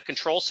 On the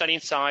control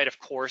setting side, of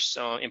course,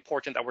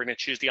 important that we're going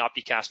to choose the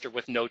OptiCaster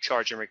with no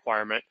charging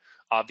requirement,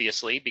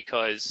 obviously,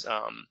 because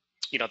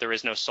you know, there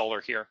is no solar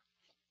here.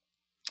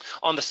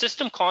 On the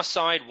system cost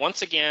side,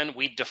 once again,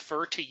 we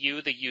defer to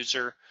you, the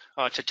user,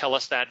 to tell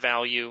us that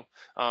value.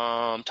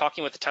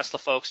 Talking with the Tesla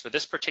folks for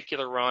this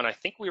particular run, I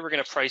think we were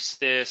going to price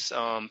this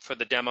for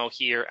the demo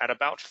here at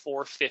about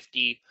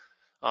 $450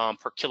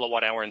 per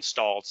kilowatt hour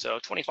installed. So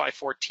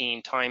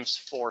 2514 times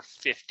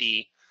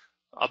 450,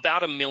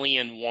 about $1.1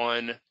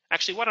 million.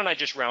 Actually, why don't I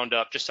just round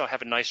up just so I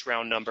have a nice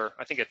round number?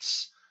 I think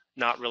it's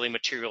not really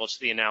material to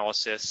the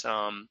analysis,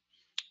 but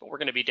we're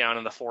going to be down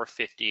in the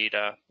 450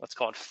 to, let's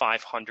call it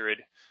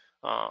 500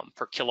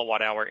 per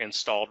kilowatt hour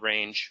installed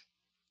range.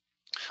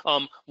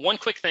 One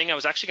quick thing, I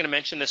was actually going to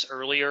mention this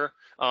earlier.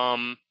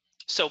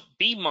 So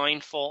be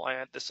mindful, I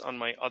had this on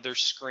my other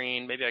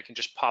screen. Maybe I can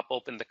just pop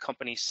open the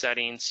company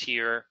settings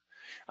here.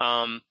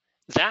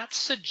 That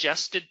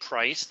suggested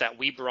price that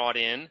we brought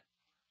in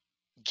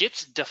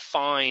gets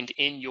defined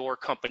in your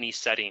company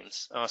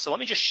settings. So let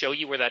me just show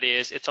you where that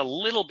is. It's a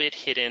little bit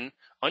hidden.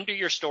 Under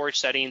your storage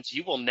settings,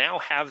 you will now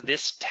have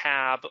this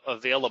tab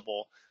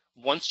available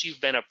once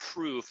you've been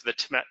approved for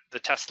the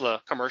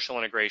Tesla commercial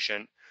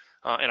integration.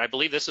 And I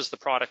believe this is the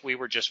product we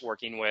were just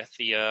working with,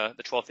 the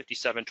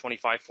 1257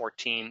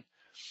 2514.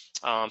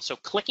 So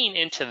clicking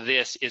into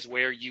this is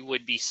where you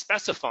would be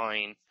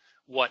specifying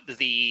what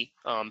the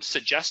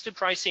suggested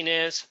pricing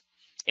is.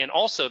 And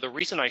also, the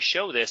reason I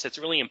show this, it's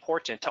really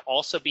important to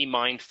also be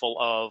mindful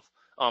of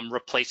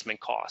replacement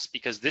costs,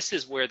 because this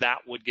is where that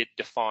would get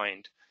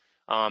defined.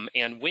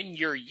 And when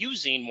you're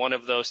using one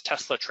of those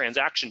Tesla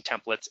transaction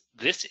templates,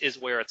 this is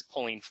where it's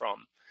pulling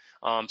from.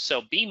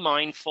 So be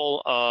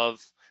mindful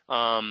of,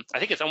 I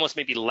think it's almost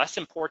maybe less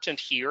important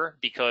here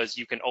because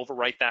you can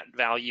overwrite that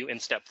value in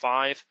step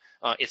 5.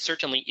 It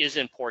certainly is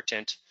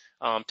important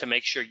to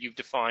make sure you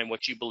define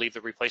what you believe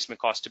the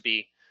replacement cost to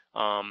be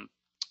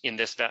in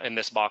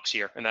this box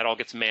here, and that all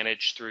gets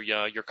managed through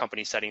your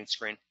company settings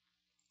screen.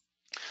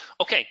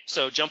 Okay,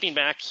 so jumping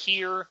back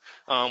here,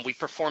 we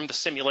performed the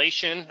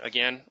simulation.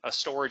 Again, a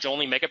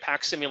storage-only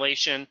Megapack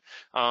simulation.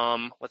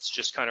 Let's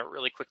just kind of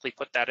really quickly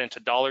put that into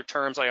dollar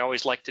terms. I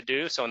always like to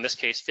do. So in this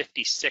case,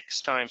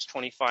 56 times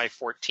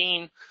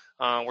 2514.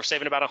 We're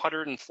saving about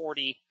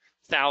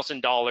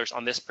 $140,000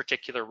 on this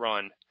particular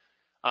run.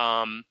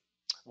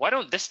 Why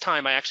don't this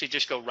time I actually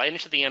just go right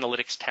into the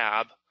analytics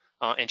tab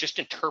and just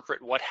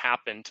interpret what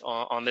happened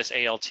on this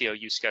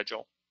ALTOU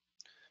schedule.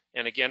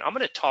 And again, I'm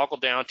going to toggle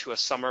down to a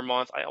summer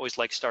month. I always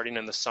like starting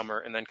in the summer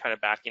and then kind of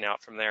backing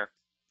out from there.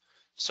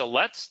 So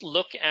let's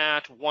look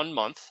at 1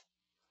 month.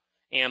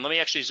 And let me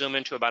actually zoom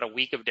into about a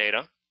week of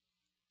data.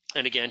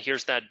 And again,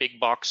 here's that big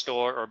box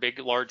store or big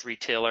large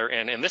retailer.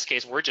 And in this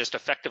case, we're just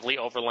effectively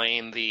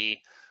overlaying the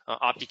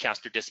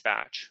OptiCaster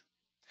dispatch.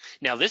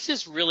 Now, this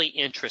is really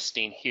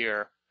interesting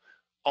here.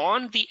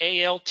 On the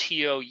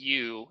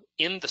ALTOU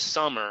in the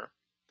summer,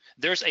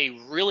 there's a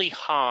really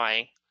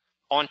high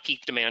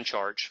on-peak demand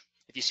charge.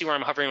 If you see where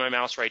I'm hovering my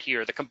mouse right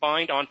here, the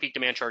combined on-peak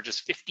demand charge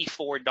is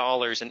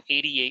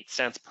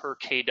 $54.88 per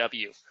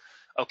kW,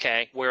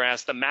 okay?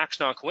 Whereas the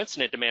max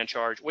non-coincident demand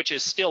charge, which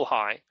is still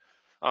high,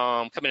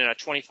 coming in at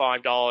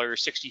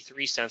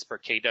 $25.63 per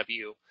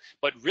kW.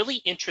 But really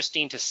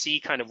interesting to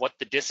see kind of what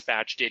the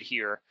dispatch did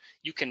here.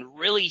 You can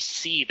really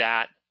see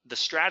that the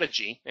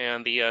strategy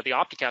and the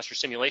Opticaster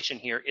simulation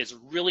here is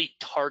really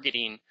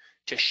targeting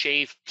to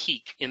shave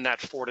peak in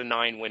that 4 to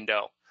 9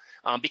 window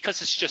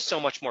because it's just so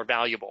much more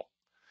valuable.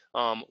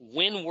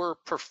 When we're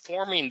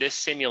performing this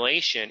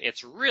simulation,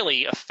 it's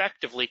really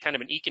effectively kind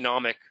of an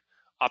economic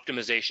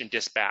optimization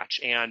dispatch,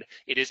 and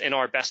it is in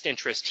our best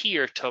interest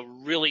here to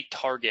really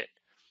target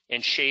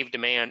and shave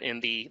demand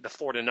in the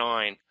 4 to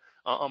 9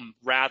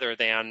 rather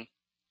than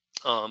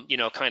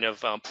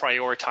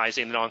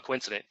prioritizing the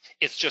non-coincident.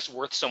 It's just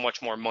worth so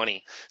much more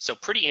money. So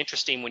pretty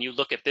interesting when you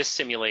look at this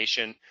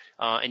simulation,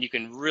 and you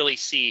can really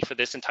see for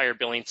this entire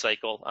billing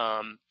cycle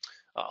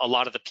a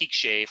lot of the peak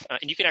shave.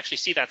 And you can actually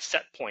see that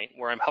set point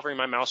where I'm hovering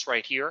my mouse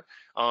right here,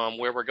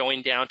 where we're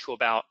going down to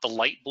about the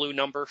light blue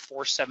number,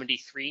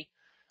 473,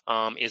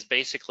 is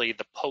basically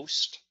the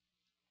post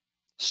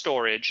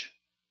storage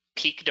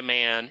peak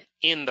demand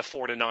in the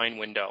 4 to 9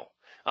 window.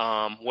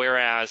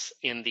 Whereas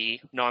in the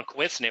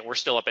non-coincident, we're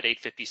still up at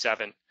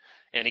 857.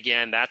 And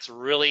again, that's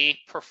really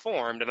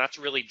performed, and that's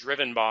really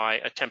driven by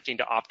attempting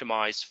to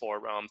optimize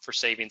for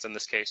savings in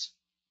this case.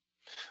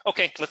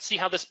 Okay, let's see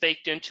how this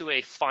baked into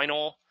a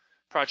final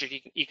project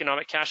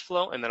economic cash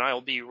flow, and then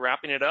I'll be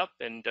wrapping it up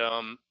and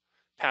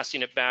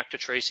passing it back to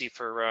Tracy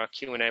for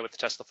Q&A with the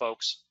Tesla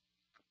folks.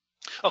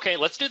 Okay,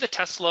 let's do the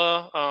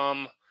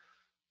Tesla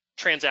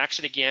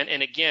transaction again.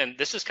 And again,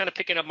 this is kind of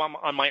picking up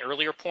on my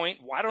earlier point.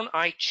 Why don't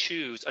I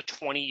choose a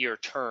 20-year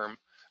term?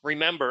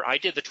 Remember, I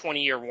did the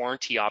 20-year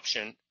warranty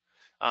option.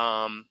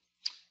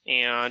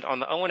 And on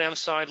the O&M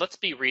side, let's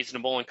be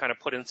reasonable and kind of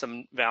put in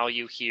some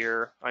value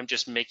here. I'm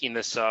just making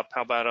this up.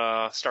 How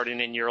about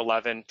starting in year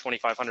 11,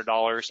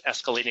 $2,500,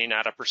 escalating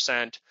at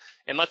 1%.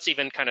 And let's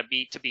even kind of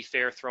to be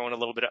fair, throw in a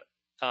little bit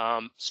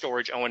of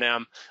storage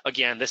O&M.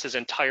 Again, this is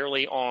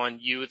entirely on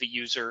you, the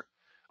user.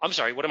 I'm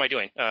sorry, what am I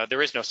doing?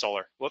 There is no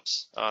solar.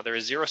 Whoops, there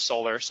is 0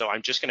 solar, so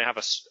I'm just gonna have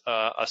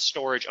a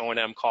storage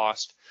O&M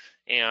cost.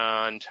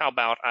 And how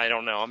about, I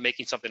don't know, I'm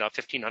making something up,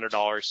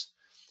 $1,500,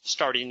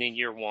 starting in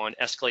year 1,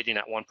 escalating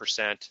at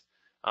 1%.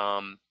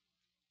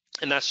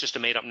 And that's just a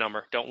made up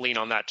number. Don't lean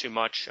on that too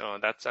much.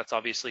 That's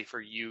obviously for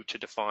you to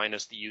define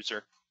as the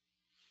user.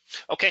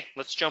 Okay,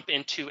 let's jump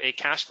into a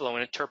cash flow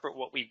and interpret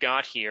what we've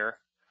got here.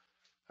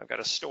 I've got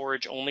a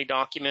storage only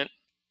document.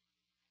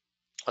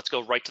 Let's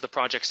go right to the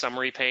project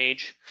summary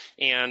page,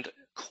 and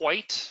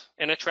quite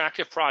an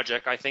attractive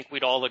project. I think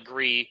we'd all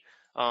agree,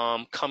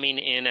 coming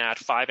in at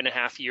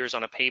 5.5 years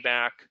on a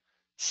payback,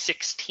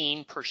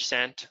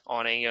 16%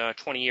 on a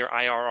 20-year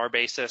IRR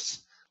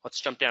basis.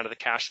 Let's jump down to the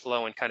cash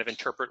flow and kind of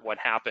interpret what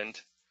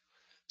happened.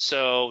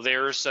 So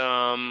there's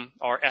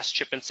our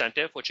S-chip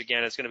incentive, which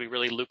again is going to be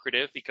really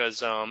lucrative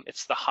because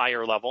it's the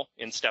higher level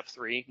in step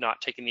 3,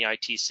 not taking the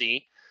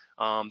ITC.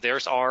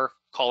 There's our,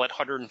 call it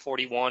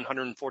 $141,000,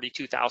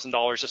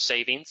 $142,000 of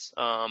savings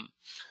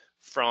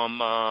from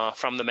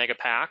the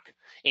Megapack.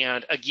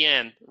 And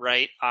again,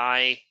 right,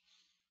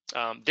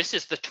 this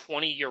is the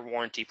 20-year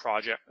warranty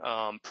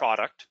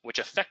product, which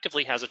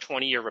effectively has a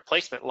 20-year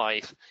replacement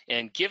life.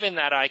 And given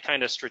that I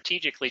kind of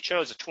strategically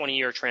chose a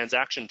 20-year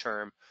transaction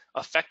term,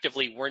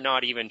 effectively we're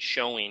not even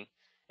showing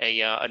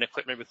an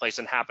equipment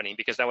replacement happening,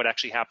 because that would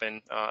actually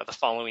happen the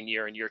following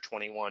year in year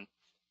 21.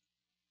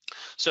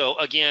 So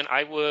again,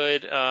 I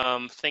would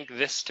think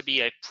this to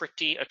be a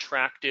pretty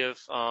attractive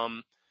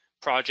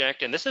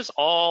project. And this is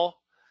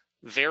all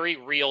very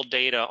real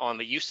data on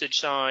the usage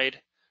side.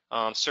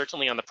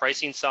 Certainly on the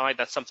pricing side,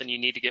 that's something you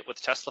need to get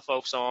with Tesla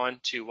folks on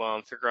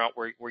to figure out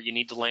where you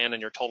need to land on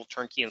your total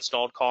turnkey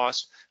installed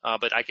cost.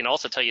 But I can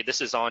also tell you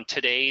this is on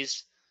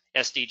today's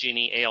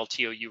SDG&E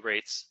ALTOU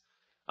rates.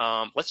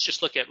 Let's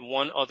just look at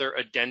one other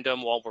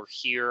addendum while we're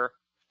here.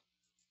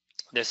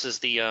 This is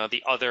the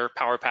other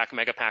Powerpack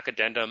Megapack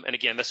addendum, and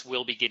again, this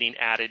will be getting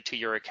added to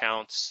your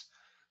accounts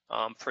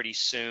pretty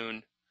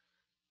soon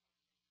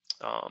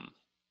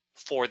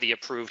for the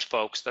approved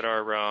folks that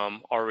are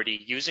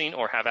already using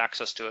or have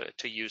access to it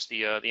to use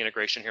the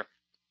integration here.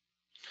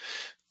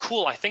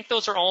 Cool. I think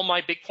those are all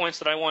my big points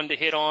that I wanted to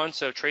hit on.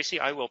 So Tracy,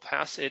 I will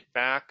pass it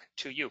back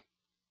to you.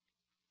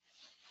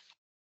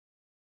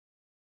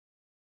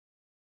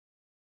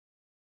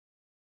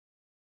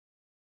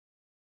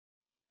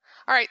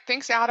 All right,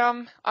 thanks,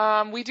 Adam.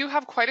 We do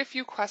have quite a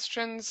few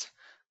questions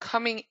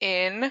coming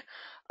in,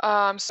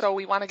 so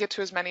we want to get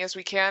to as many as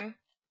we can.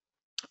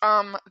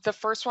 The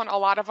first one, a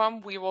lot of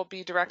them, we will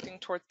be directing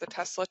towards the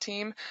Tesla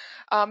team.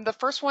 The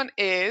first one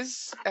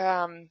is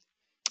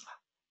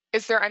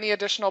there any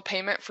additional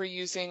payment for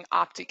using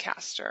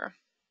Opticaster?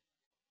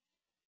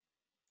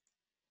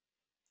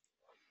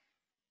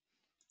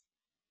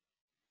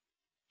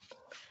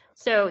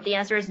 So the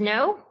answer is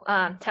no.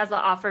 Tesla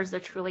offers a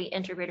truly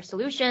integrated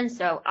solution.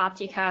 So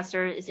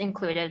Opticaster is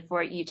included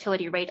for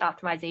utility rate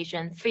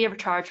optimization, free of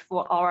charge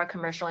for all our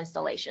commercial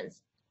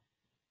installations.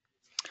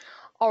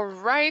 All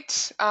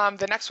right.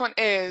 The next one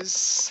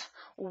is,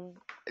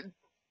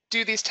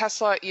 do these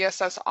Tesla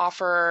ESS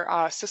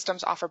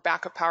systems offer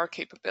backup power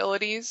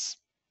capabilities?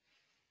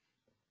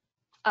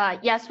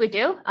 Yes, we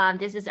do.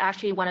 This is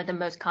actually one of the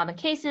most common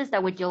cases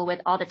that we deal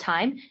with all the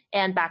time,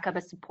 and backup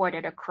is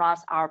supported across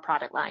our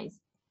product lines.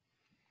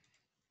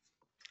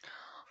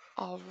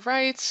 All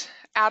right.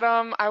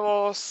 Adam, I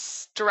will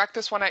direct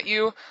this one at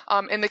you.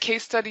 In the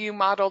case study, you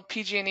modeled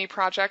PG&E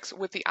projects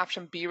with the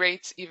option B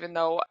rates, even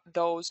though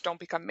those don't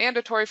become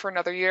mandatory for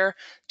another year.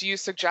 Do you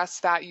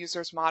suggest that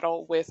users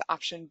model with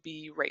option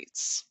B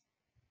rates?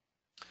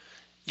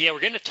 Yeah, we're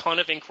getting a ton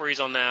of inquiries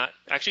on that.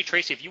 Actually,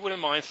 Tracy, if you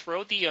wouldn't mind,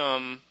 throw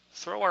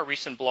our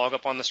recent blog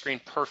up on the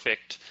screen.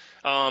 Perfect.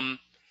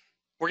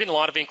 We're getting a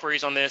lot of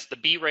inquiries on this. The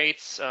B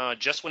rates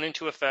just went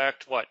into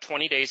effect,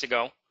 20 days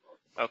ago.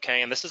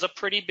 Okay, and this is a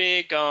pretty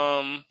big,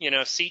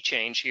 sea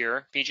change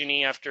here.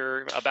 PG&E,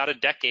 after about a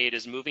decade,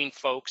 is moving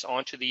folks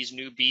onto these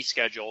new B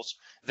schedules.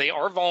 They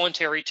are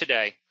voluntary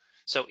today.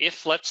 So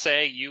if, let's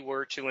say, you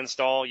were to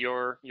install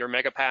your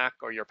Megapack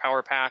or your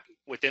Powerpack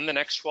within the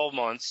next 12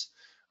 months,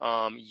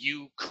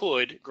 you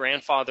could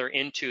grandfather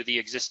into the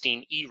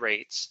existing E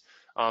rates.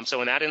 So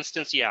in that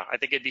instance, yeah, I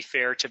think it'd be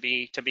fair to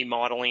be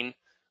modeling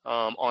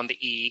on the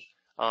E.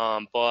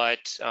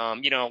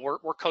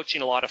 We're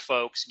coaching a lot of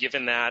folks,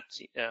 given that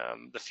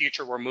the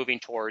future we're moving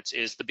towards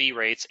is the B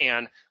rates.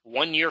 And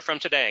 1 year from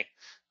today,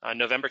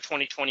 November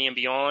 2020 and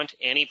beyond,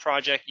 any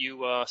project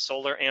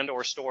solar and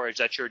or storage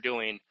that you're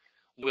doing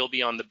will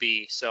be on the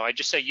B. So I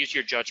just say use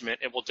your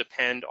judgment. It will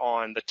depend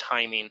on the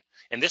timing.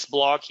 And this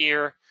blog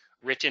here,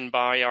 written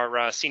by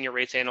our senior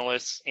rates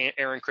analyst,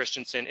 Aaron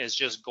Christensen, is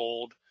just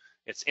gold.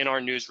 It's in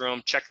our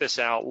newsroom. Check this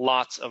out.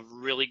 Lots of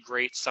really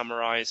great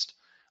summarized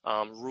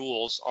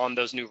rules on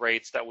those new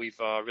rates that we've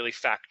really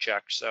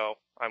fact-checked. So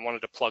I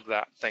wanted to plug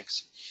that.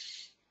 Thanks.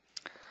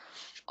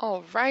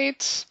 All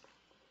right.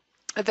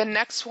 The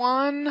next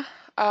one,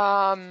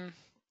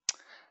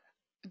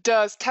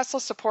 does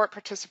Tesla support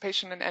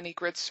participation in any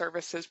grid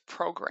services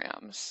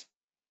programs?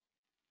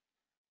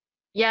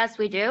 Yes,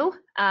 we do.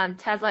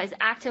 Tesla is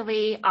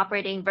actively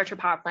operating virtual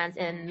power plants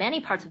in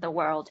many parts of the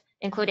world,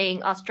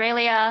 including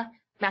Australia,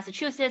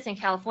 Massachusetts, and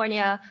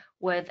California,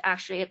 with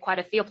actually quite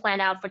a few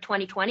planned out for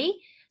 2020.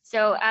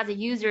 So as a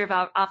user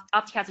of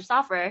Opticaster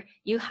software,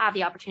 you have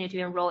the opportunity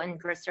to enroll in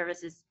grid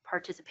services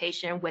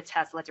participation with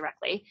Tesla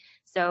directly.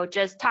 So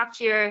just talk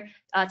to your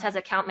Tesla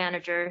account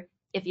manager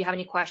if you have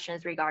any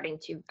questions regarding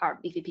to our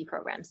BVP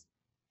programs.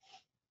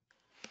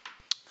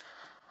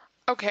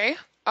 Okay.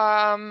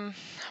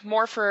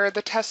 More for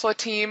the Tesla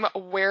team.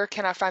 Where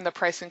can I find the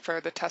pricing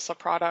for the Tesla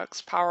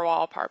products,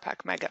 Powerwall, Powerpack,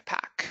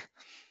 Megapack?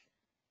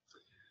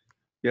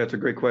 Yeah, it's a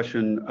great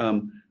question.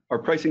 Our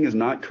pricing is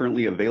not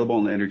currently available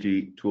on the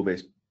Energy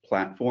Toolbase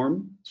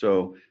platform.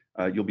 So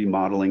you'll be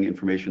modeling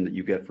information that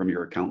you get from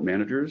your account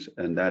managers.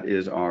 And that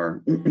is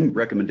our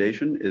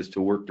recommendation, is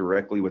to work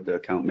directly with the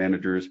account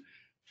managers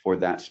for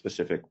that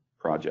specific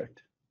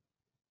project.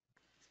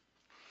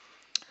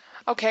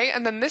 Okay,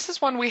 and then this is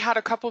one we had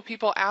a couple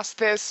people ask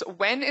this.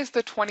 When is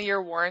the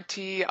 20-year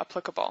warranty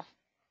applicable?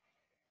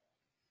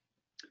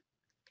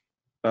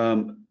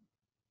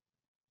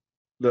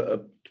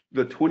 The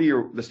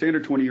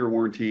standard 20-year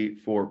warranty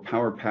for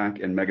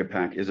Powerpack and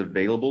Megapack is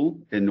available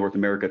in North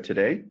America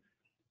today.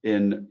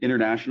 In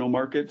international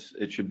markets,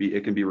 it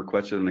can be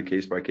requested on a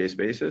case-by-case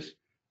basis.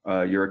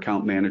 Your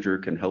account manager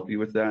can help you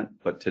with that,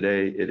 but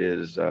today it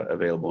is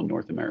available in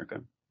North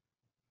America.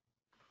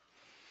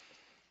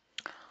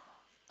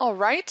 All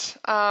right.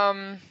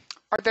 Are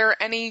there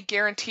any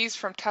guarantees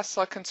from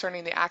Tesla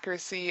concerning the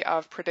accuracy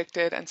of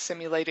predicted and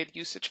simulated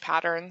usage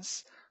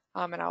patterns?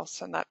 And I'll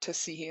send that to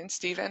Siyi and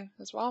Stephen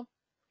as well.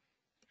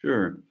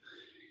 Sure.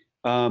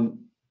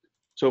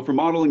 So for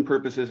modeling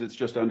purposes, it's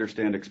just to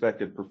understand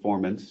expected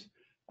performance.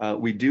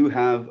 We do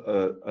have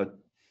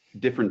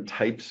different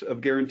types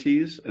of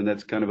guarantees, and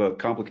that's kind of a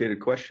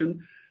complicated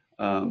question.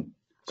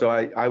 So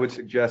I would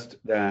suggest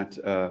that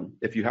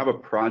if you have a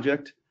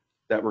project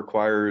that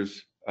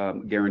requires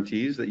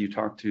guarantees, that you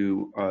talk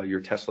to your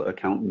Tesla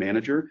account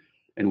manager,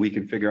 and we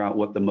can figure out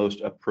what the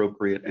most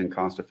appropriate and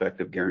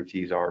cost-effective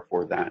guarantees are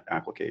for that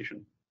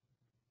application.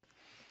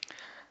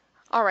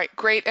 All right,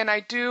 great. And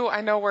I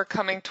know we're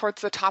coming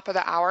towards the top of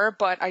the hour,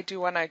 but I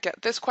do want to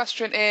get this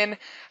question in.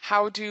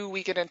 How do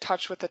we get in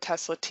touch with the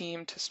Tesla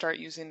team to start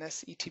using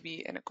this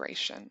ETB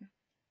integration?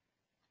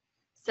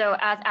 So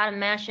as Adam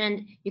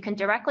mentioned, you can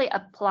directly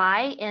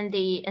apply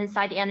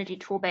inside the Energy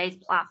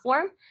Toolbase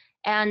platform,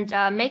 and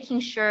making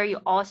sure you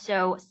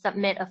also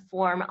submit a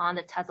form on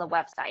the Tesla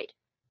website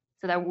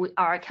so that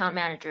our account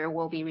manager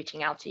will be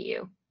reaching out to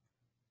you.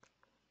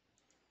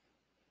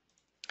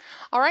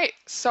 All right,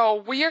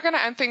 so we are going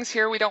to end things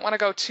here. We don't want to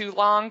go too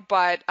long,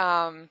 but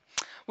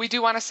we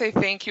do want to say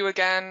thank you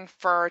again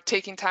for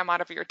taking time out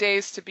of your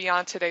days to be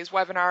on today's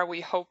webinar.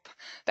 We hope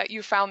that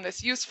you found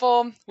this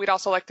useful. We'd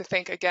also like to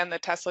thank again the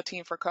Tesla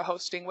team for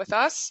co-hosting with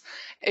us.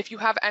 If you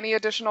have any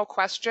additional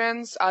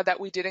questions that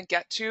we didn't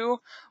get to,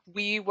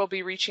 we will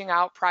be reaching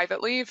out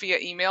privately via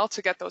email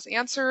to get those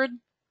answered.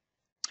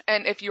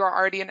 And if you are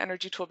already an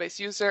Energy Toolbase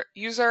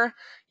user,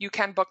 you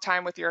can book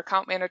time with your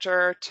account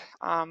manager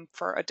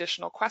for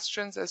additional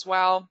questions as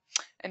well.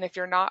 And if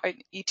you're not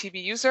an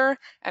ETB user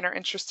and are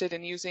interested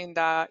in using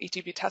the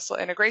ETB Tesla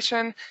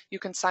integration, you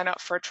can sign up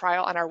for a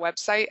trial on our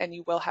website and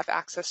you will have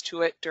access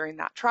to it during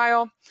that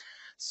trial.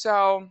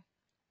 So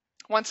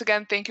Once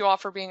again, thank you all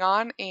for being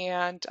on,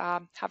 and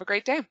have a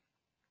great day.